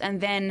performance, and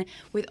then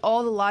with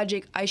all the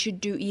logic, I should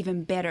do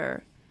even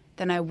better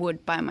than I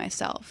would by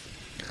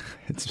myself.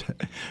 It's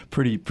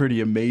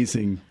pretty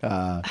amazing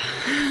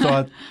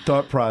thought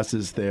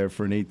process there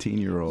for an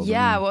 18-year-old.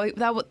 Yeah,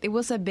 well, it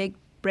was a big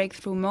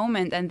breakthrough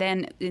moment, and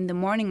then in the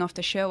morning of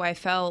the show, I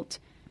felt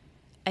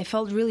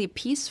really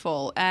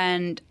peaceful,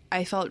 and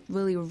I felt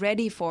really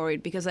ready for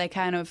it, because I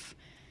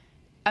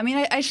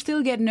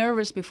still get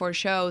nervous before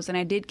shows, and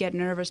I did get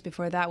nervous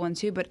before that one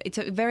too, but it's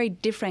a very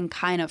different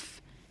kind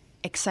of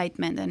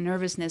excitement and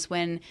nervousness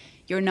when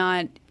you're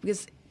not,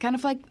 because kind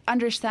of like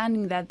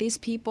understanding that these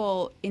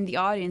people in the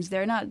audience,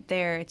 they're not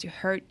there to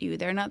hurt you,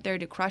 they're not there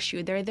to crush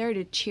you, they're there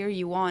to cheer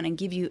you on and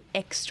give you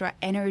extra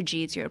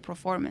energy to your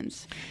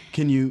performance.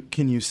 Can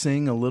you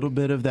sing a little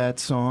bit of that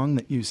song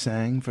that you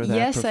sang for that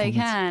Yes, performance? I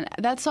can.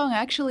 That song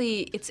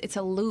actually, it's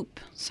a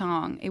loop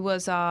song. It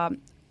was on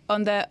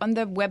the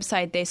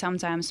website, they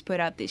sometimes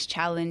put out these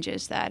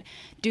challenges that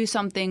do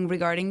something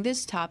regarding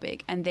this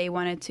topic, and they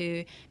wanted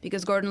to,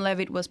 because Gordon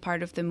Levitt was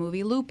part of the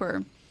movie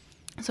Looper,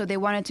 so they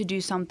wanted to do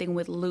something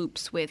with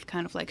loops, with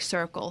kind of like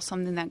circles,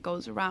 something that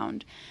goes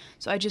around.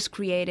 So I just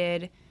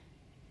created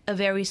a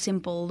very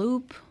simple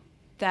loop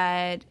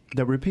that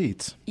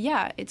repeats.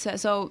 Yeah,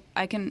 so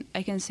I can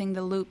sing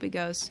the loop. It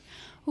goes,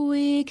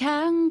 we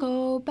can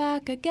go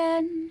back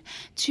again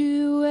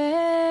to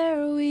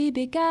where we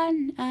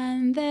began,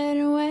 and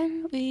then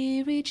when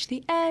we reach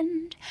the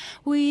end,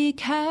 we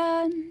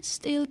can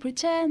still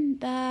pretend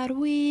that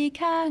we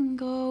can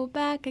go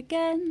back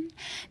again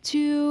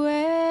to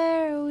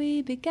where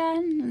we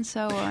began, and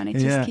so on. It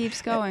just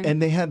keeps going.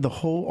 And they had the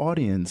whole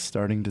audience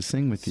starting to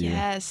sing with you.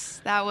 Yes,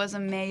 that was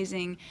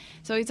amazing.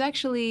 So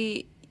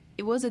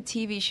it was a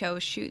TV show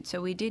shoot,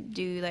 so we did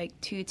do like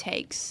 2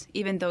 takes,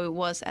 even though it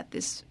was at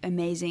this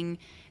amazing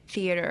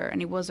theater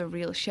and it was a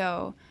real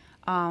show.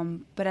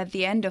 But at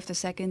the end of the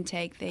second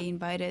take, they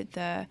invited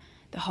the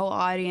whole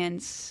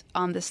audience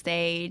on the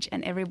stage,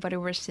 and everybody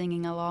was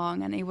singing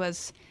along, and it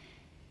was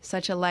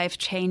such a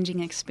life-changing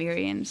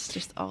experience,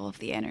 just all of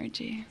the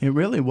energy. It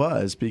really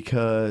was,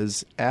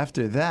 because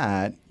after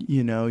that,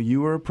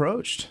 you were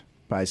approached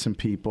by some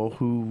people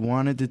who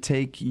wanted to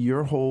take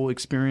your whole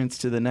experience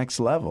to the next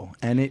level.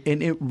 And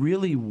it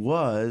really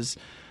was,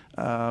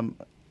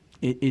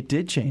 it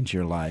did change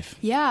your life.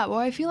 Yeah, well,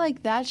 I feel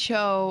like that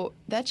show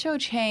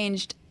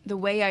changed the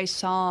way I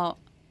saw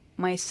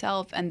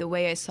myself and the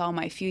way I saw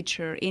my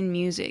future in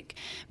music,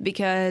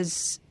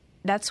 because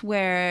that's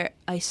where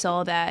I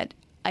saw that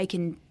I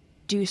can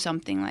do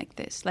something like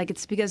this. Like,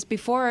 it's because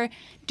before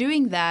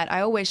doing that,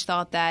 I always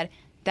thought that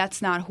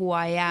that's not who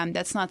I am.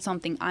 That's not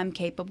something I'm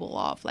capable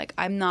of. Like,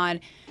 I'm not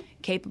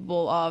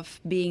capable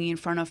of being in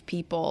front of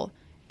people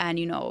and,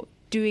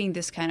 doing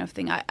this kind of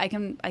thing. I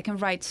can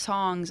write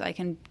songs. I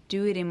can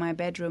do it in my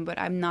bedroom, but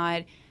I'm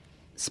not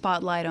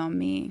spotlight on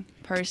me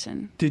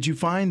person. Did you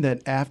find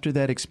that after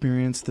that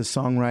experience, the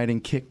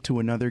songwriting kicked to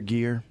another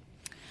gear?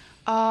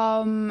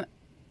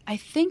 I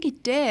think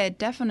it did,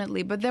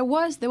 definitely. But there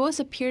was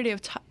a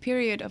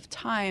period of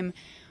time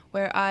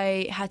where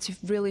I had to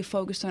really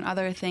focus on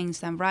other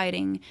things than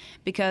writing,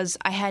 because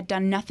I had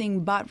done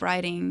nothing but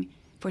writing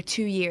for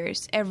 2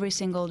 years, every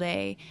single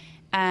day.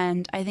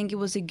 And I think it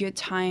was a good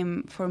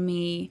time for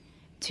me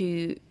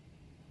to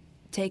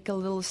take a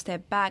little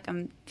step back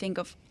and think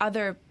of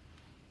other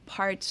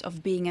parts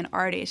of being an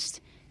artist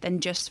than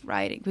just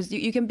writing. Because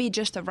you can be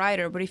just a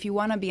writer, but if you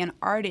want to be an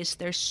artist,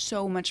 there's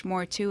so much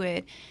more to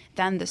it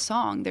than the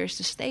song. There's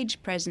the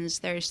stage presence,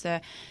 there's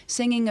the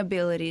singing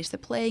abilities, the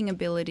playing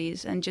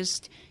abilities, and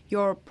just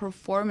your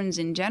performance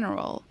in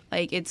general.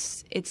 Like,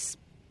 it's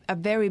a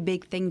very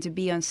big thing to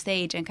be on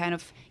stage and kind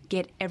of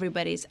get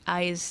everybody's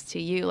eyes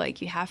to you.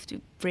 Like, you have to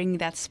bring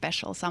that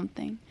special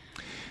something.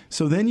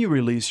 So then you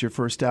released your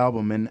first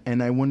album,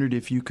 and I wondered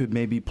if you could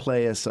maybe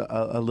play us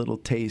a little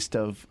taste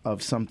of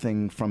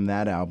something from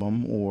that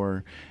album,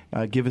 or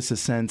give us a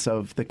sense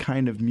of the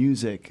kind of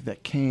music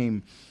that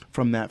came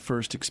from that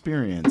first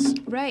experience.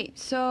 Right.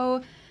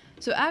 So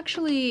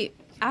actually,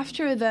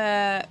 after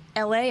the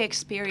LA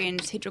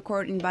experience, Hit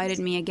Record invited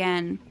me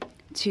again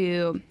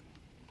to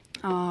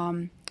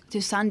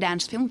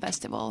Sundance Film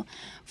Festival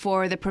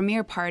for the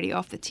premiere party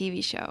of the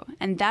TV show.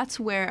 And that's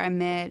where I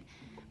met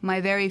my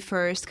very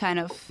first kind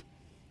of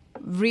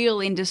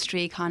real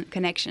industry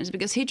connections,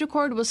 because Hit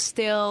Record was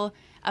still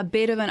a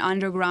bit of an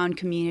underground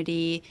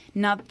community,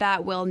 not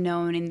that well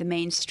known in the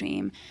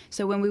mainstream.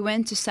 So when we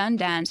went to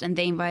Sundance and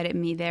they invited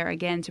me there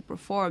again to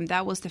perform,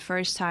 that was the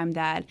first time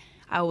that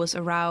I was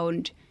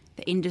around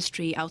the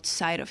industry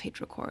outside of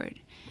Hit Record.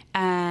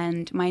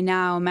 And my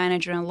now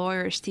manager and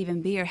lawyer,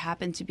 Stephen Beer,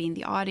 happened to be in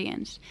the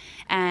audience.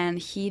 And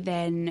he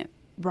then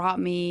brought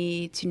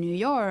me to New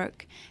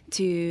York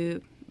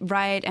to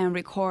write and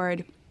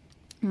record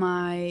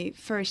my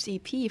first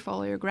EP,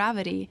 Follow Your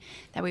Gravity,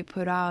 that we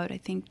put out, I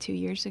think, 2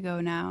 years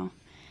ago now.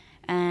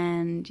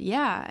 And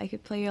yeah, I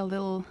could play a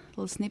little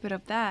snippet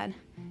of that.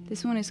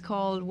 This one is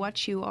called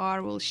What You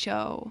Are Will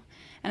Show.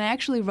 And I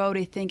actually wrote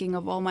it thinking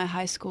of all my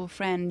high school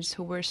friends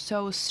who were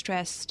so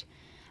stressed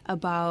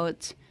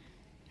about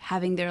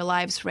having their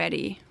lives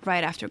ready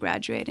right after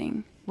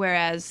graduating.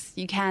 Whereas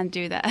you can't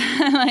do that.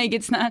 Like,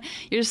 it's not,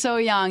 you're so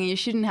young, you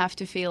shouldn't have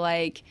to feel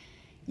like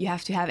you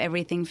have to have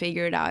everything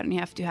figured out and you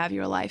have to have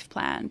your life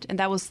planned. And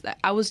I was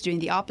doing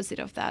the opposite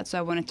of that, so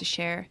I wanted to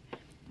share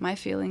my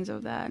feelings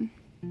of that.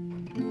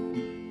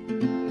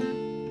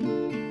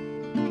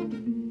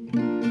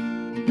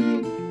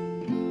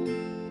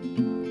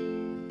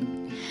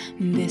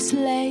 This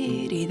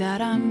lady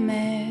that I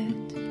met,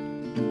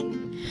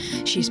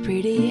 she's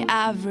pretty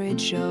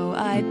average, oh,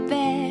 I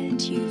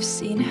bet you've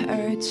seen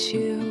her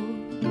too.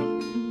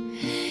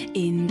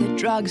 In the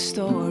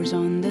drugstores,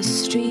 on the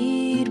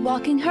street,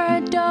 walking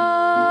her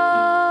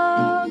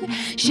dog.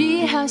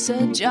 She has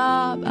a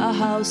job, a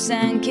house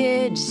and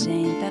kids.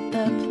 Ain't that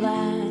the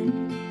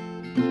plan?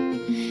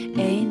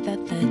 Ain't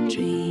that the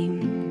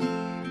dream?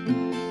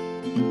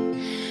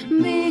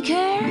 Be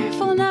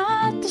careful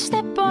not to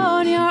step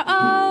on your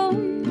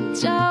own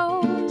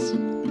toes,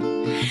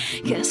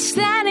 'cause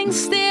standing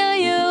still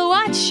you'll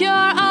watch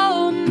your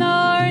own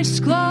doors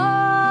close.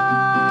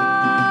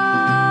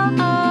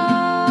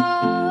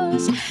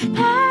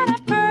 Not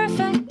a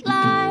perfect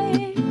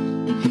life,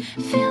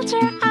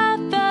 filter out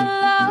the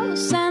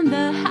lows and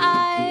the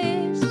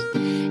highs.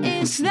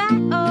 Is that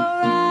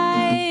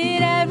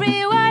alright?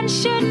 Everyone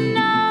should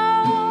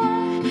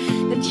know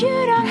that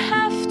you don't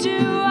have to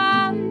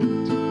want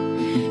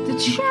to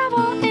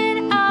travel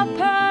in a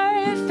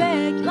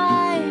perfect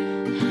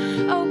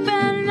life.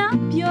 Open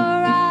up your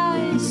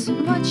eyes,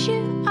 what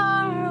you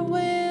are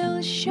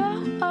will show.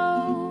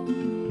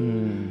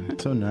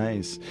 So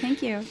nice.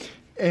 Thank you.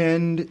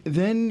 And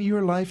then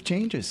your life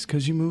changes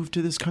because you move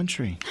to this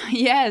country.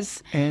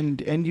 Yes.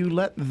 And you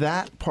let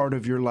that part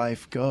of your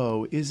life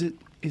go. Is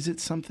it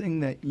something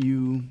that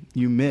you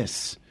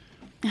miss?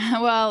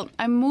 Well,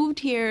 I moved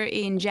here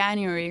in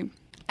January,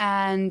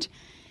 and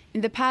in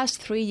the past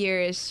 3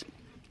 years,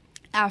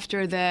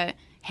 after the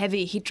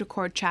heavy Hit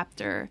Record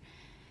chapter,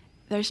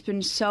 there's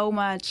been so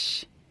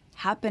much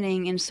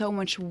happening and so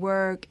much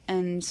work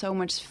and so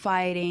much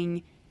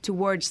fighting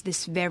towards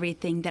this very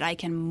thing, that I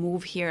can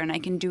move here and I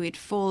can do it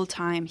full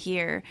time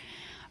here,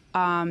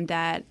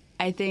 that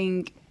I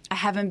think I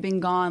haven't been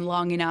gone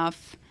long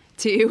enough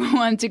to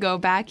want to go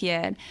back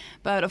yet.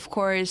 But of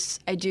course,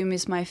 I do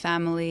miss my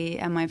family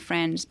and my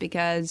friends,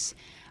 because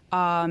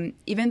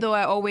even though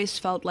I always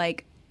felt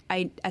like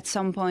at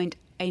some point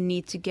I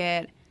need to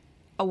get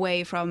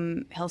away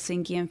from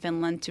Helsinki and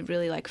Finland to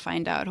really like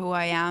find out who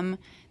I am,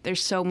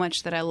 there's so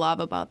much that I love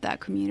about that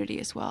community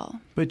as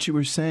well. But you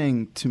were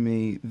saying to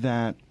me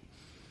that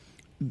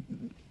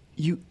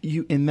you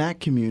in that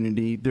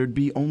community, there'd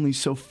be only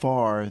so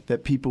far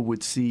that people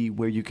would see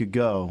where you could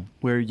go,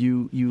 where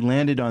you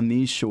landed on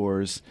these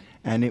shores,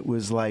 and it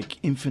was like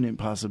infinite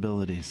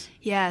possibilities.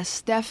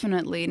 Yes,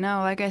 definitely. No,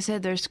 like I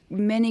said, there's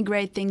many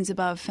great things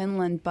about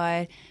Finland,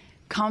 but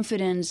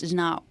confidence is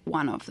not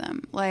one of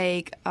them.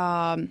 Like,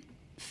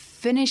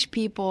 Finnish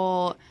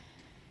people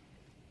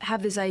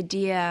have this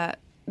idea.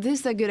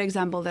 This is a good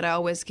example that I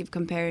always keep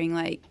comparing,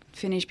 like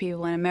Finnish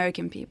people and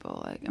American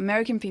people. Like,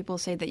 American people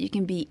say that you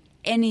can be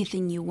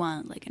anything you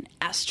want, like an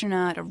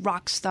astronaut, a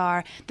rock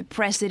star, the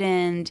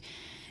president,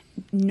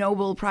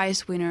 Nobel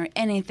Prize winner,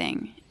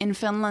 anything. In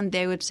Finland,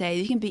 they would say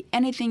you can be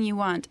anything you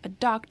want: a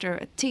doctor,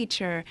 a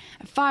teacher,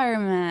 a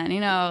fireman,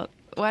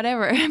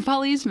 whatever, a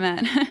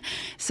policeman.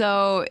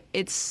 So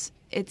it's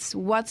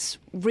what's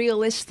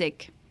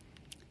realistic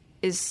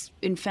is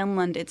in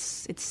Finland.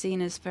 It's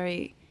seen as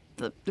very,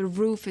 the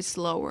roof is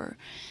lower,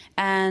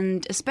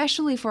 and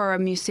especially for a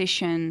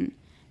musician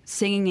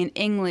singing in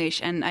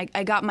English. And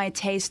I got my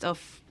taste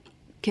of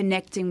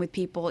connecting with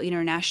people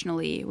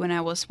internationally when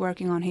I was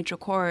working on Hit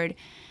Record.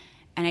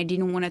 and I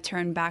didn't want to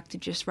turn back to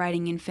just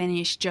writing in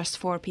Finnish just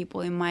for people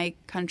in my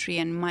country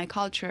and my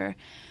culture.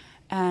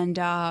 And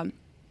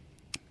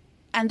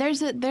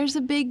there's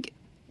a big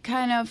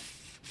kind of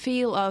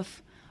feel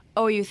of,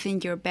 oh, you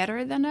think you're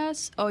better than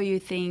us? Oh, you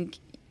think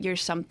you're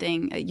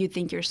something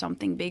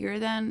bigger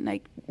than,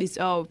 like, this,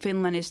 oh,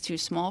 Finland is too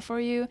small for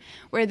you?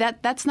 Where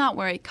that's not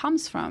where it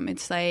comes from.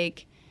 It's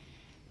like,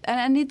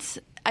 and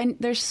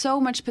there's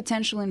so much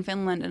potential in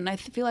Finland, and I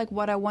feel like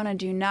what I want to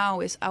do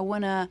now is I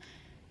want to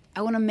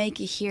make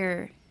it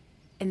here,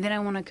 and then I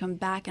want to come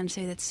back and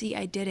say that, see,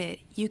 I did it.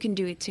 You can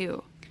do it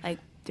too. Like,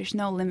 there's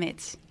no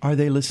limits. Are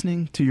they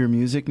listening to your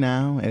music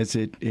now as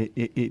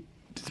it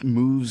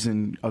moves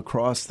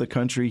across the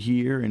country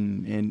here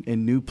and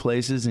in new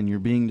places, and you're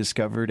being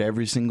discovered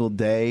every single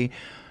day?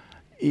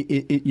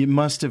 You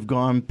must have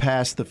gone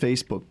past the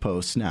Facebook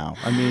posts now.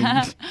 I mean,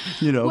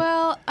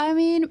 Well, I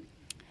mean,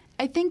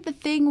 I think the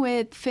thing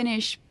with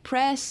Finnish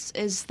press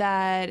is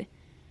that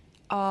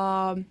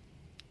I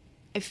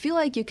feel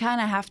like you kind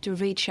of have to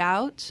reach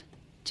out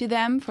to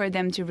them for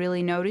them to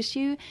really notice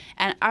you.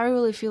 And I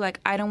really feel like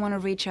I don't want to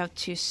reach out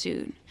too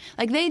soon.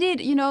 Like they did,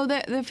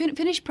 the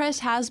Finnish press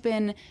has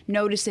been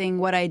noticing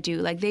what I do.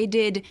 Like they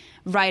did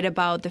write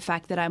about the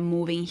fact that I'm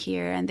moving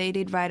here, and they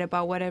did write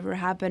about whatever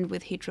happened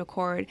with Hit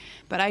Record.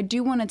 But I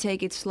do want to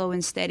take it slow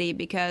and steady,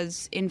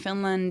 because in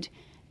Finland,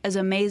 as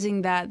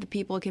amazing that the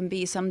people can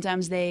be,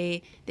 sometimes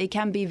they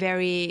can be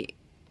very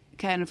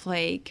kind of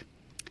like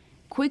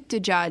quick to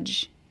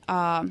judge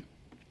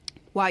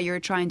what you're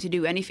trying to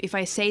do. And if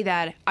I say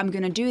that I'm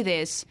going to do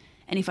this,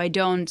 and if I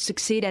don't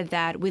succeed at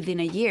that within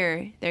a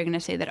year, they're going to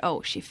say that,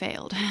 oh, she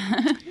failed.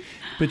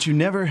 But you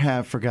never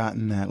have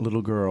forgotten that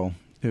little girl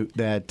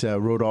that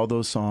wrote all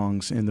those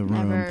songs in the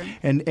room. Never.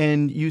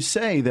 And you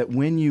say that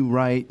when you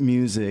write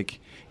music,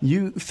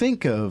 you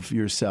think of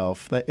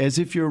yourself as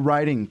if you're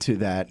writing to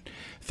that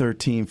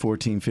 13,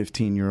 14,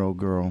 15-year-old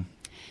girl.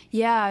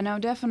 Yeah, no,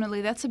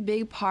 definitely. That's a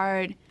big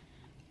part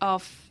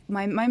of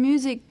my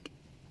music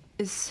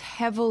is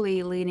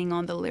heavily leaning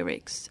on the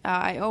lyrics.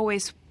 I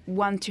always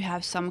want to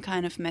have some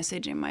kind of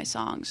message in my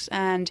songs,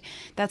 and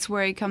that's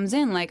where it comes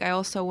in. Like, I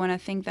also want to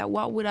think that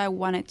what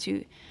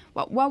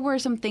were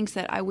some things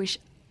that I wish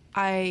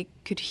I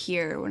could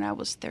hear when I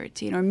was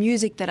 13, or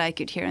music that I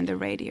could hear on the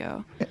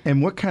radio.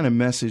 And what kind of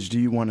message do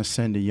you want to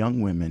send to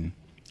young women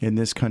in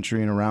this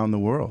country and around the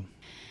world?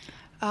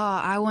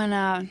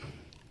 To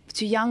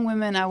young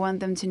women, I want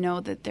them to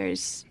know that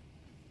there's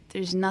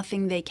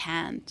nothing they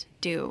can't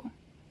do.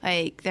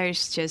 Like,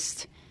 there's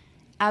just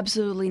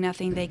absolutely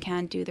nothing they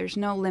can't do. There's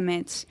no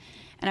limits.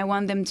 And I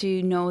want them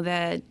to know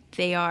that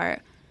they are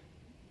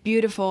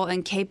beautiful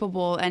and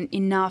capable and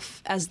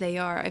enough as they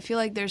are. I feel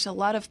like there's a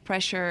lot of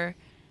pressure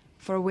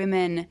for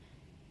women.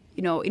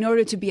 In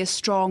order to be a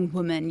strong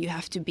woman, you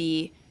have to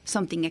be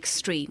something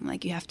extreme.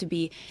 Like, you have to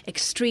be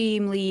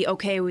extremely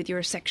okay with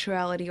your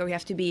sexuality, or you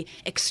have to be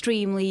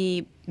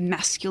extremely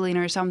masculine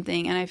or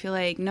something. And I feel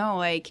like, no,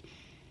 like,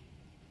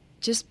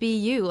 just be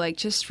you. Like,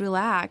 just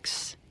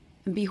relax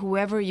and be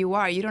whoever you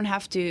are. You don't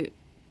have to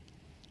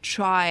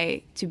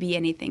try to be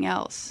anything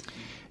else.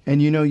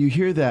 And you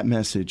hear that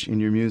message in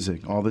your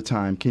music all the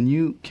time. Can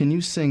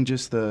you sing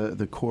just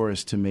the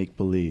chorus to Make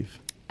Believe?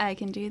 I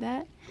can do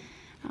that.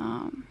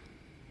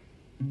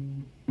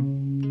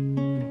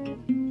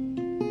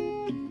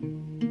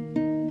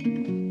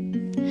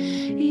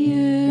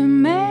 You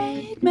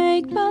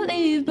make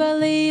believe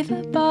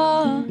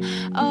believable.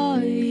 Oh,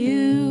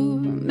 you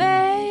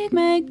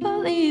make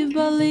believe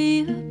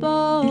believable.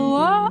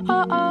 Oh,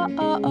 oh, oh,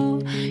 oh, oh.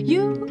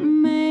 You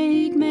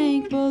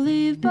make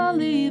believe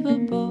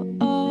believable.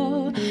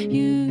 Oh,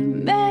 you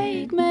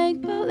make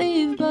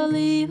believe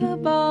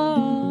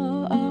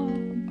believable. Oh,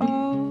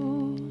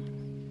 oh.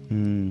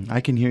 I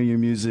can hear your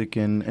music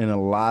in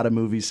a lot of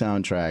movie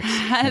soundtracks.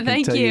 I can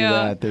Thank tell you you.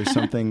 that. There's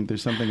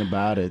something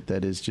about it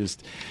that is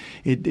just,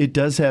 it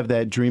does have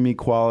that dreamy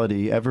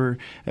quality. Ever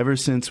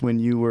since when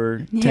you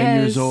were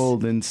 10 years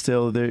old, and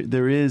still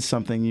there is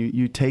something.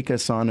 You take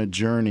us on a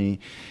journey,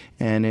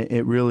 and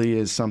it really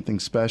is something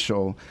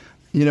special.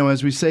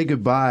 As we say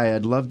goodbye,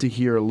 I'd love to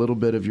hear a little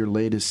bit of your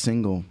latest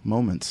single,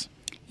 Moments.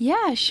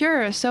 Yeah,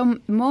 sure. So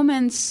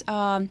Moments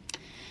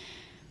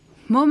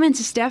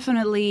is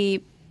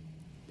definitely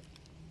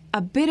a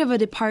bit of a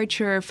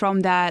departure from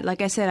that.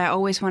 Like I said, I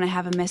always want to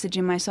have a message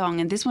in my song,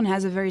 and this one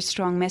has a very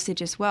strong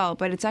message as well.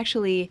 But it's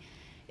actually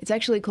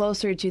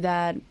closer to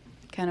that,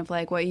 kind of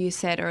like what you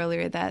said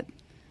earlier, that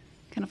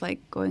kind of like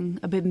going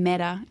a bit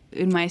meta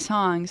in my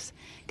songs.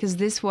 Because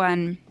this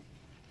one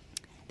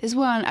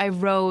I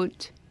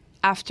wrote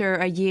after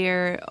a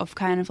year of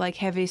kind of like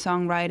heavy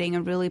songwriting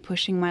and really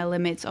pushing my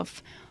limits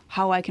of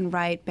how I can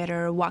write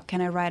better, what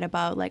can I write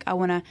about. Like, I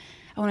wanna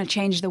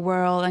change the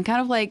world, and kind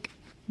of like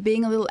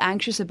being a little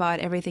anxious about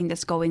everything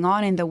that's going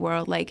on in the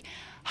world. Like,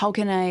 how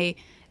can I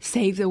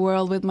save the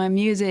world with my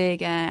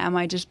music? Am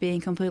I just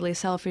being completely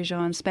selfish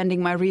on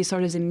spending my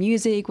resources in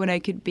music when I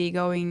could be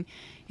going,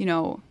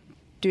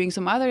 doing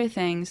some other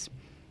things?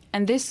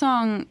 And this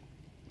song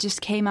just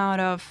came out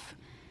of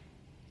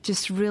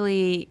just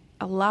really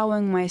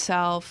allowing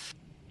myself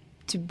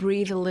to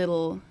breathe a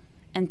little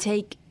and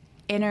take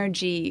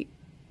energy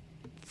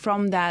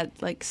from that,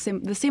 like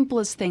the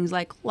simplest things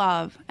like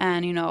love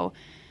and, you know,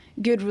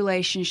 good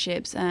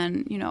relationships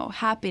and, you know,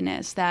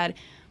 happiness that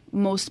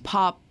most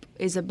pop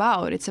is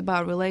about. It's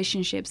about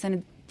relationships,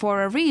 and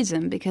for a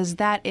reason, because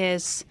that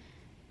is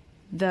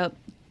the,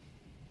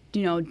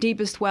 you know,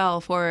 deepest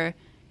well for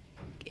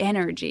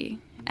energy.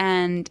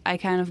 And I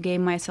kind of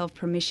gave myself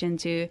permission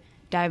to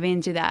dive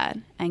into that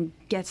and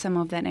get some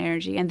of that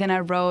energy. And then I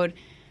wrote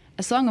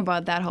a song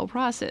about that whole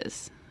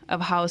process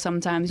of how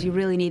sometimes you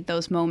really need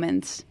those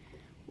moments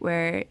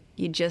where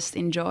you just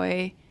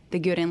enjoy the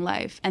good in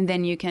life, and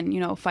then you can, you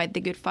know, fight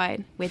the good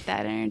fight with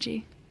that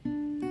energy.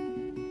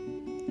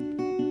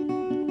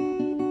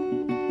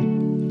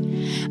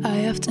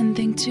 I often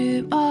think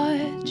too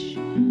much,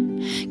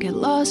 get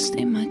lost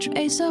in my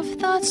trace of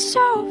thoughts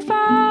so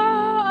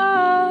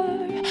far,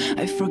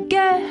 I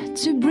forget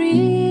to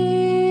breathe.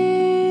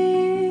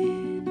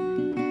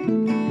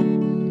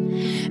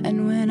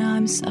 And when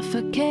I'm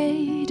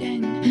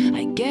suffocating,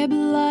 I get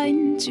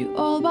blind to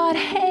all but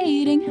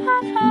hating, and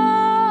I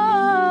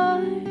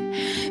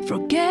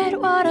forget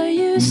what I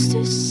used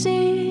to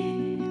see,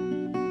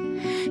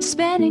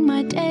 spending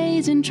my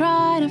days and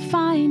trying to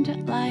find a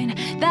line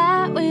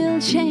that will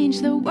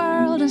change the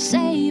world and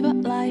save a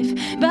life.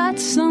 But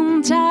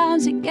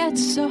sometimes it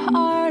gets so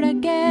hard, I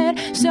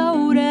get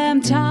so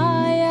damn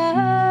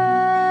tired.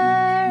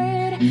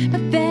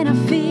 But then I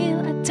feel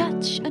a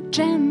touch, a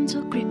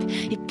gentle grip,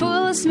 it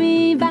pulls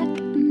me back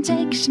and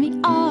takes me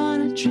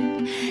on a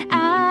trip,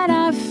 and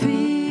I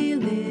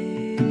feel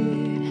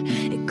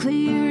it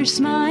clears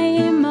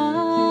my mind.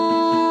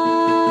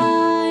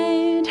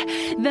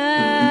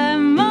 The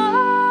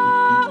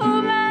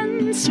moments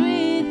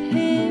with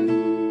him,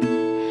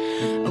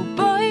 oh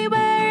boy,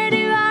 where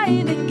do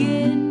I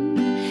begin?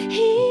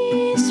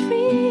 He's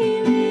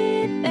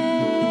really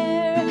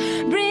there,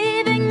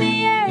 breathing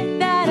the air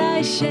that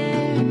I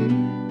share.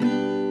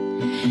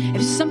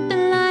 If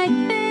something like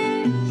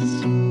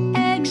this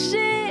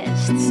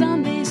exists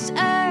on this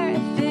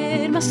earth,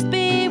 it must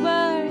be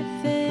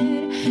worth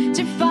it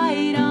to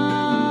fight on.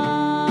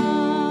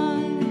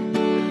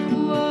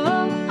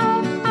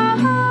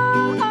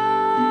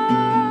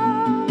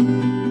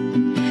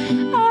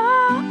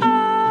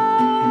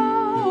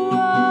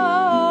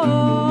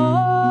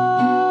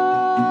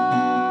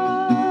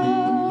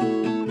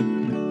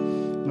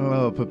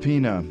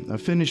 Peppina, a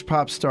Finnish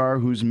pop star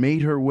who's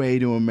made her way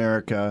to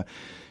America.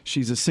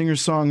 She's a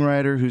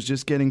singer-songwriter who's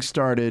just getting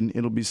started.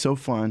 It'll be so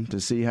fun to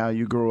see how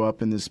you grow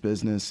up in this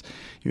business.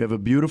 You have a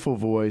beautiful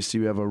voice.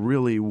 You have a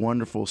really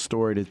wonderful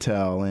story to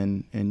tell,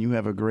 and you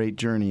have a great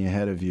journey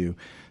ahead of you.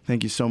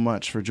 Thank you so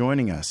much for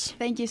joining us.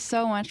 Thank you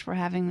so much for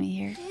having me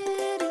here.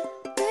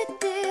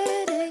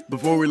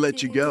 Before we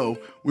let you go,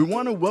 we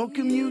want to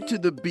welcome you to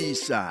the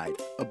B-Side,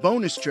 a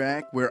bonus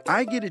track where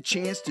I get a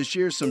chance to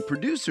share some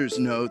producer's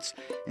notes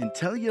and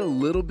tell you a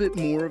little bit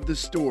more of the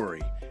story.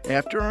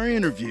 After our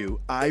interview,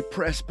 I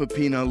pressed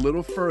Peppina a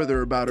little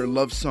further about her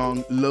love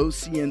song, Lo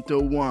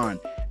Siento Juan,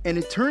 and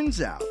it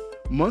turns out,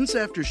 months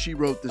after she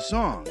wrote the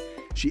song,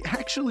 she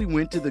actually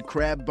went to the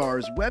Crab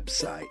Bar's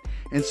website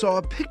and saw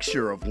a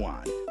picture of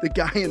Juan, the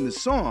guy in the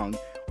song,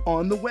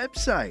 on the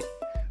website.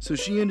 So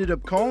she ended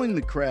up calling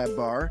the Crab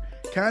Bar,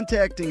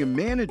 contacting a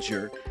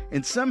manager,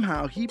 and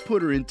somehow he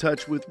put her in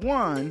touch with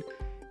Juan,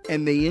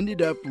 and they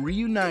ended up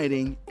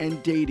reuniting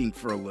and dating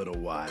for a little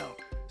while.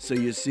 So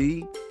you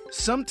see,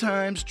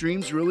 sometimes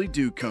dreams really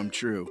do come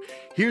true.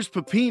 Here's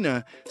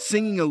Peppina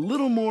singing a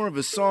little more of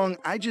a song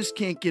I just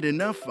can't get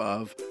enough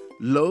of,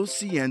 Lo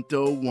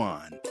Siento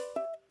Juan.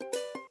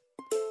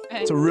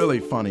 It's a really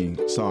funny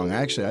song.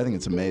 Actually, I think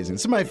it's amazing.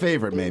 It's my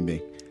favorite,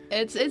 maybe.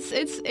 It's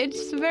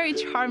a very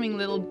charming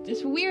little,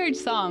 it's a weird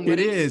song. It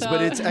is,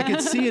 but it's I could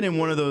see it in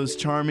one of those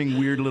charming,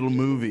 weird little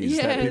movies.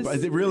 Yes. That people,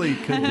 it really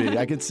could be.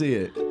 I could see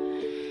it.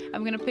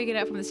 I'm going to pick it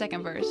up from the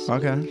second verse.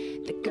 Okay.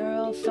 The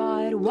girl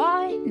thought,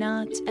 why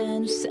not?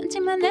 And sent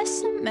him an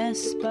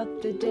SMS,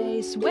 but the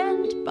days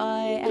went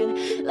by.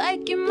 And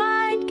like you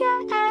might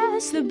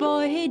guess, the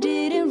boy, he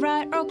didn't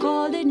write or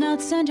call, did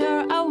not send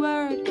her a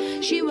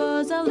word. She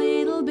was a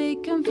little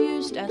bit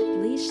confused, at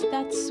least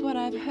that's what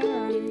I've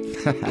heard.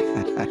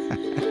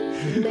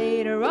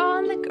 Later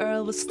on, the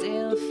girl was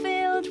still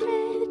filled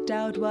with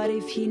doubt. What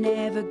if he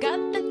never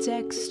got the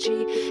text?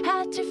 She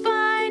had to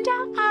find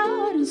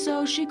out, and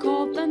so she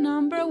called the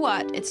number.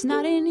 What? It's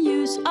not in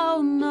use.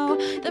 Oh no,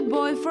 the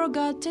boy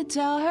forgot to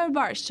tell her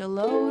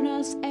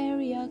Barcelona's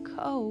area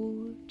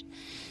code.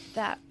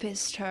 That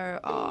pissed her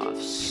off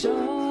so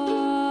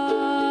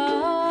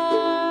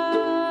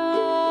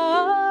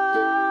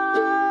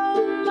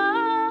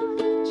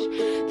much.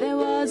 There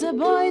was a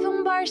boy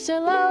from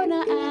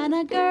Barcelona and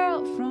a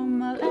girl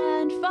from a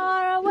land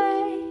far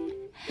away.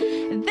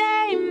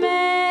 They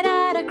met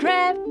at a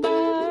crab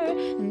bar,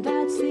 and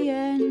that's the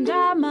end,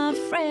 I'm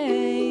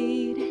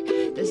afraid.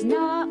 There's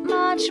not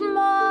much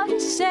more to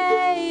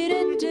say.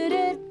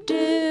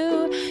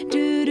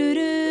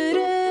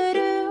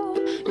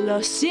 Lo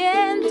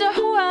siento,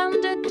 Juan.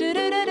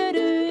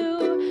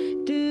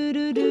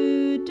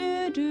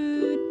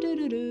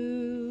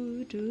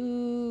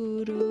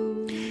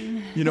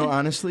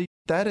 Honestly,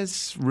 that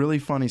is really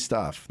funny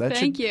stuff.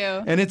 Thank you.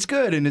 And it's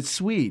good and it's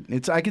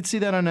sweet. I could see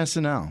that on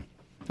SNL.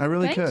 I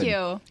really could. Thank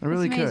you. I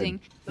really That's amazing.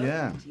 could.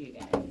 Yeah.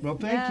 Well,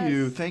 thank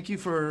you. Thank you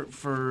for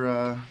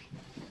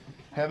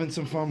having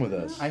some fun with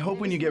us. I hope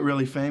when you get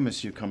really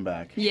famous, you come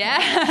back.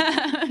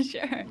 Yeah,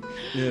 sure.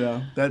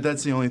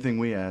 That's the only thing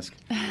we ask.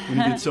 When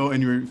you get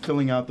and you're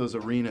filling out those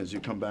arenas, you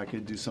come back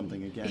and do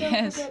something again.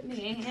 Yes. Don't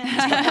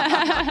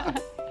forget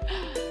me.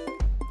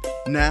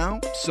 Now,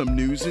 some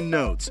news and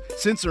notes.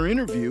 Since our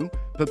interview,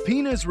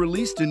 Peppina has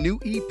released a new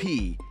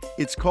EP.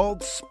 It's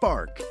called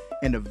Spark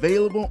and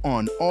available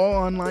on all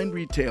online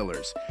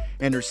retailers.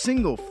 And her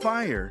single,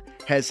 Fire,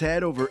 has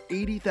had over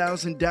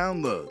 80,000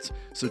 downloads.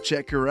 So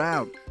check her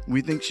out.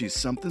 We think she's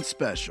something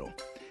special.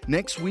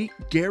 Next week,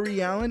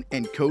 Gary Allan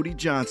and Cody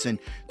Johnson,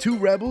 two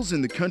rebels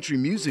in the country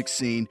music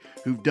scene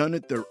who've done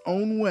it their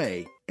own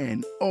way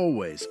and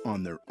always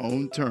on their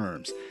own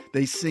terms.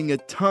 They sing a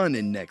ton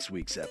in next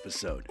week's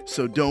episode,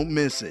 so don't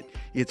miss it.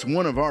 It's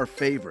one of our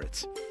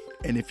favorites.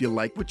 And if you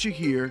like what you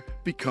hear,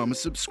 become a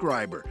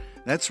subscriber.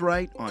 That's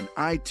right, on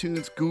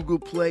iTunes, Google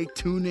Play,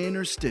 TuneIn,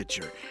 or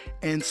Stitcher.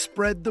 And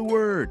spread the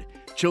word.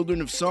 Children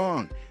of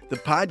Song, the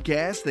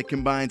podcast that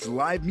combines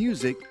live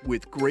music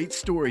with great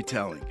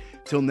storytelling.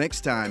 Till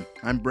next time,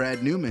 I'm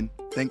Brad Newman.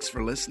 Thanks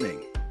for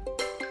listening.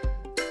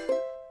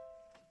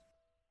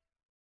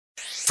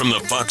 From the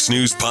Fox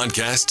News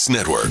Podcasts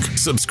Network,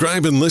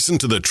 subscribe and listen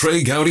to the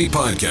Trey Gowdy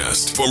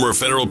Podcast. Former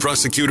federal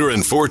prosecutor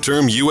and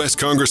four-term U.S.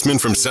 Congressman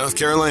from South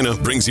Carolina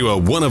brings you a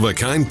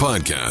one-of-a-kind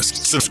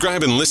podcast.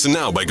 Subscribe and listen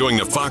now by going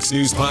to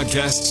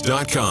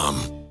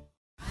foxnewspodcasts.com.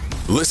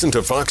 Listen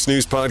to Fox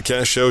News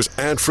Podcast shows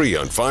ad-free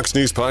on Fox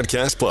News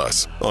Podcast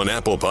Plus, on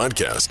Apple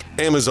Podcast,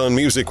 Amazon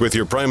Music with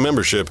your Prime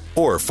membership,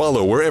 or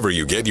follow wherever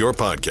you get your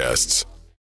podcasts.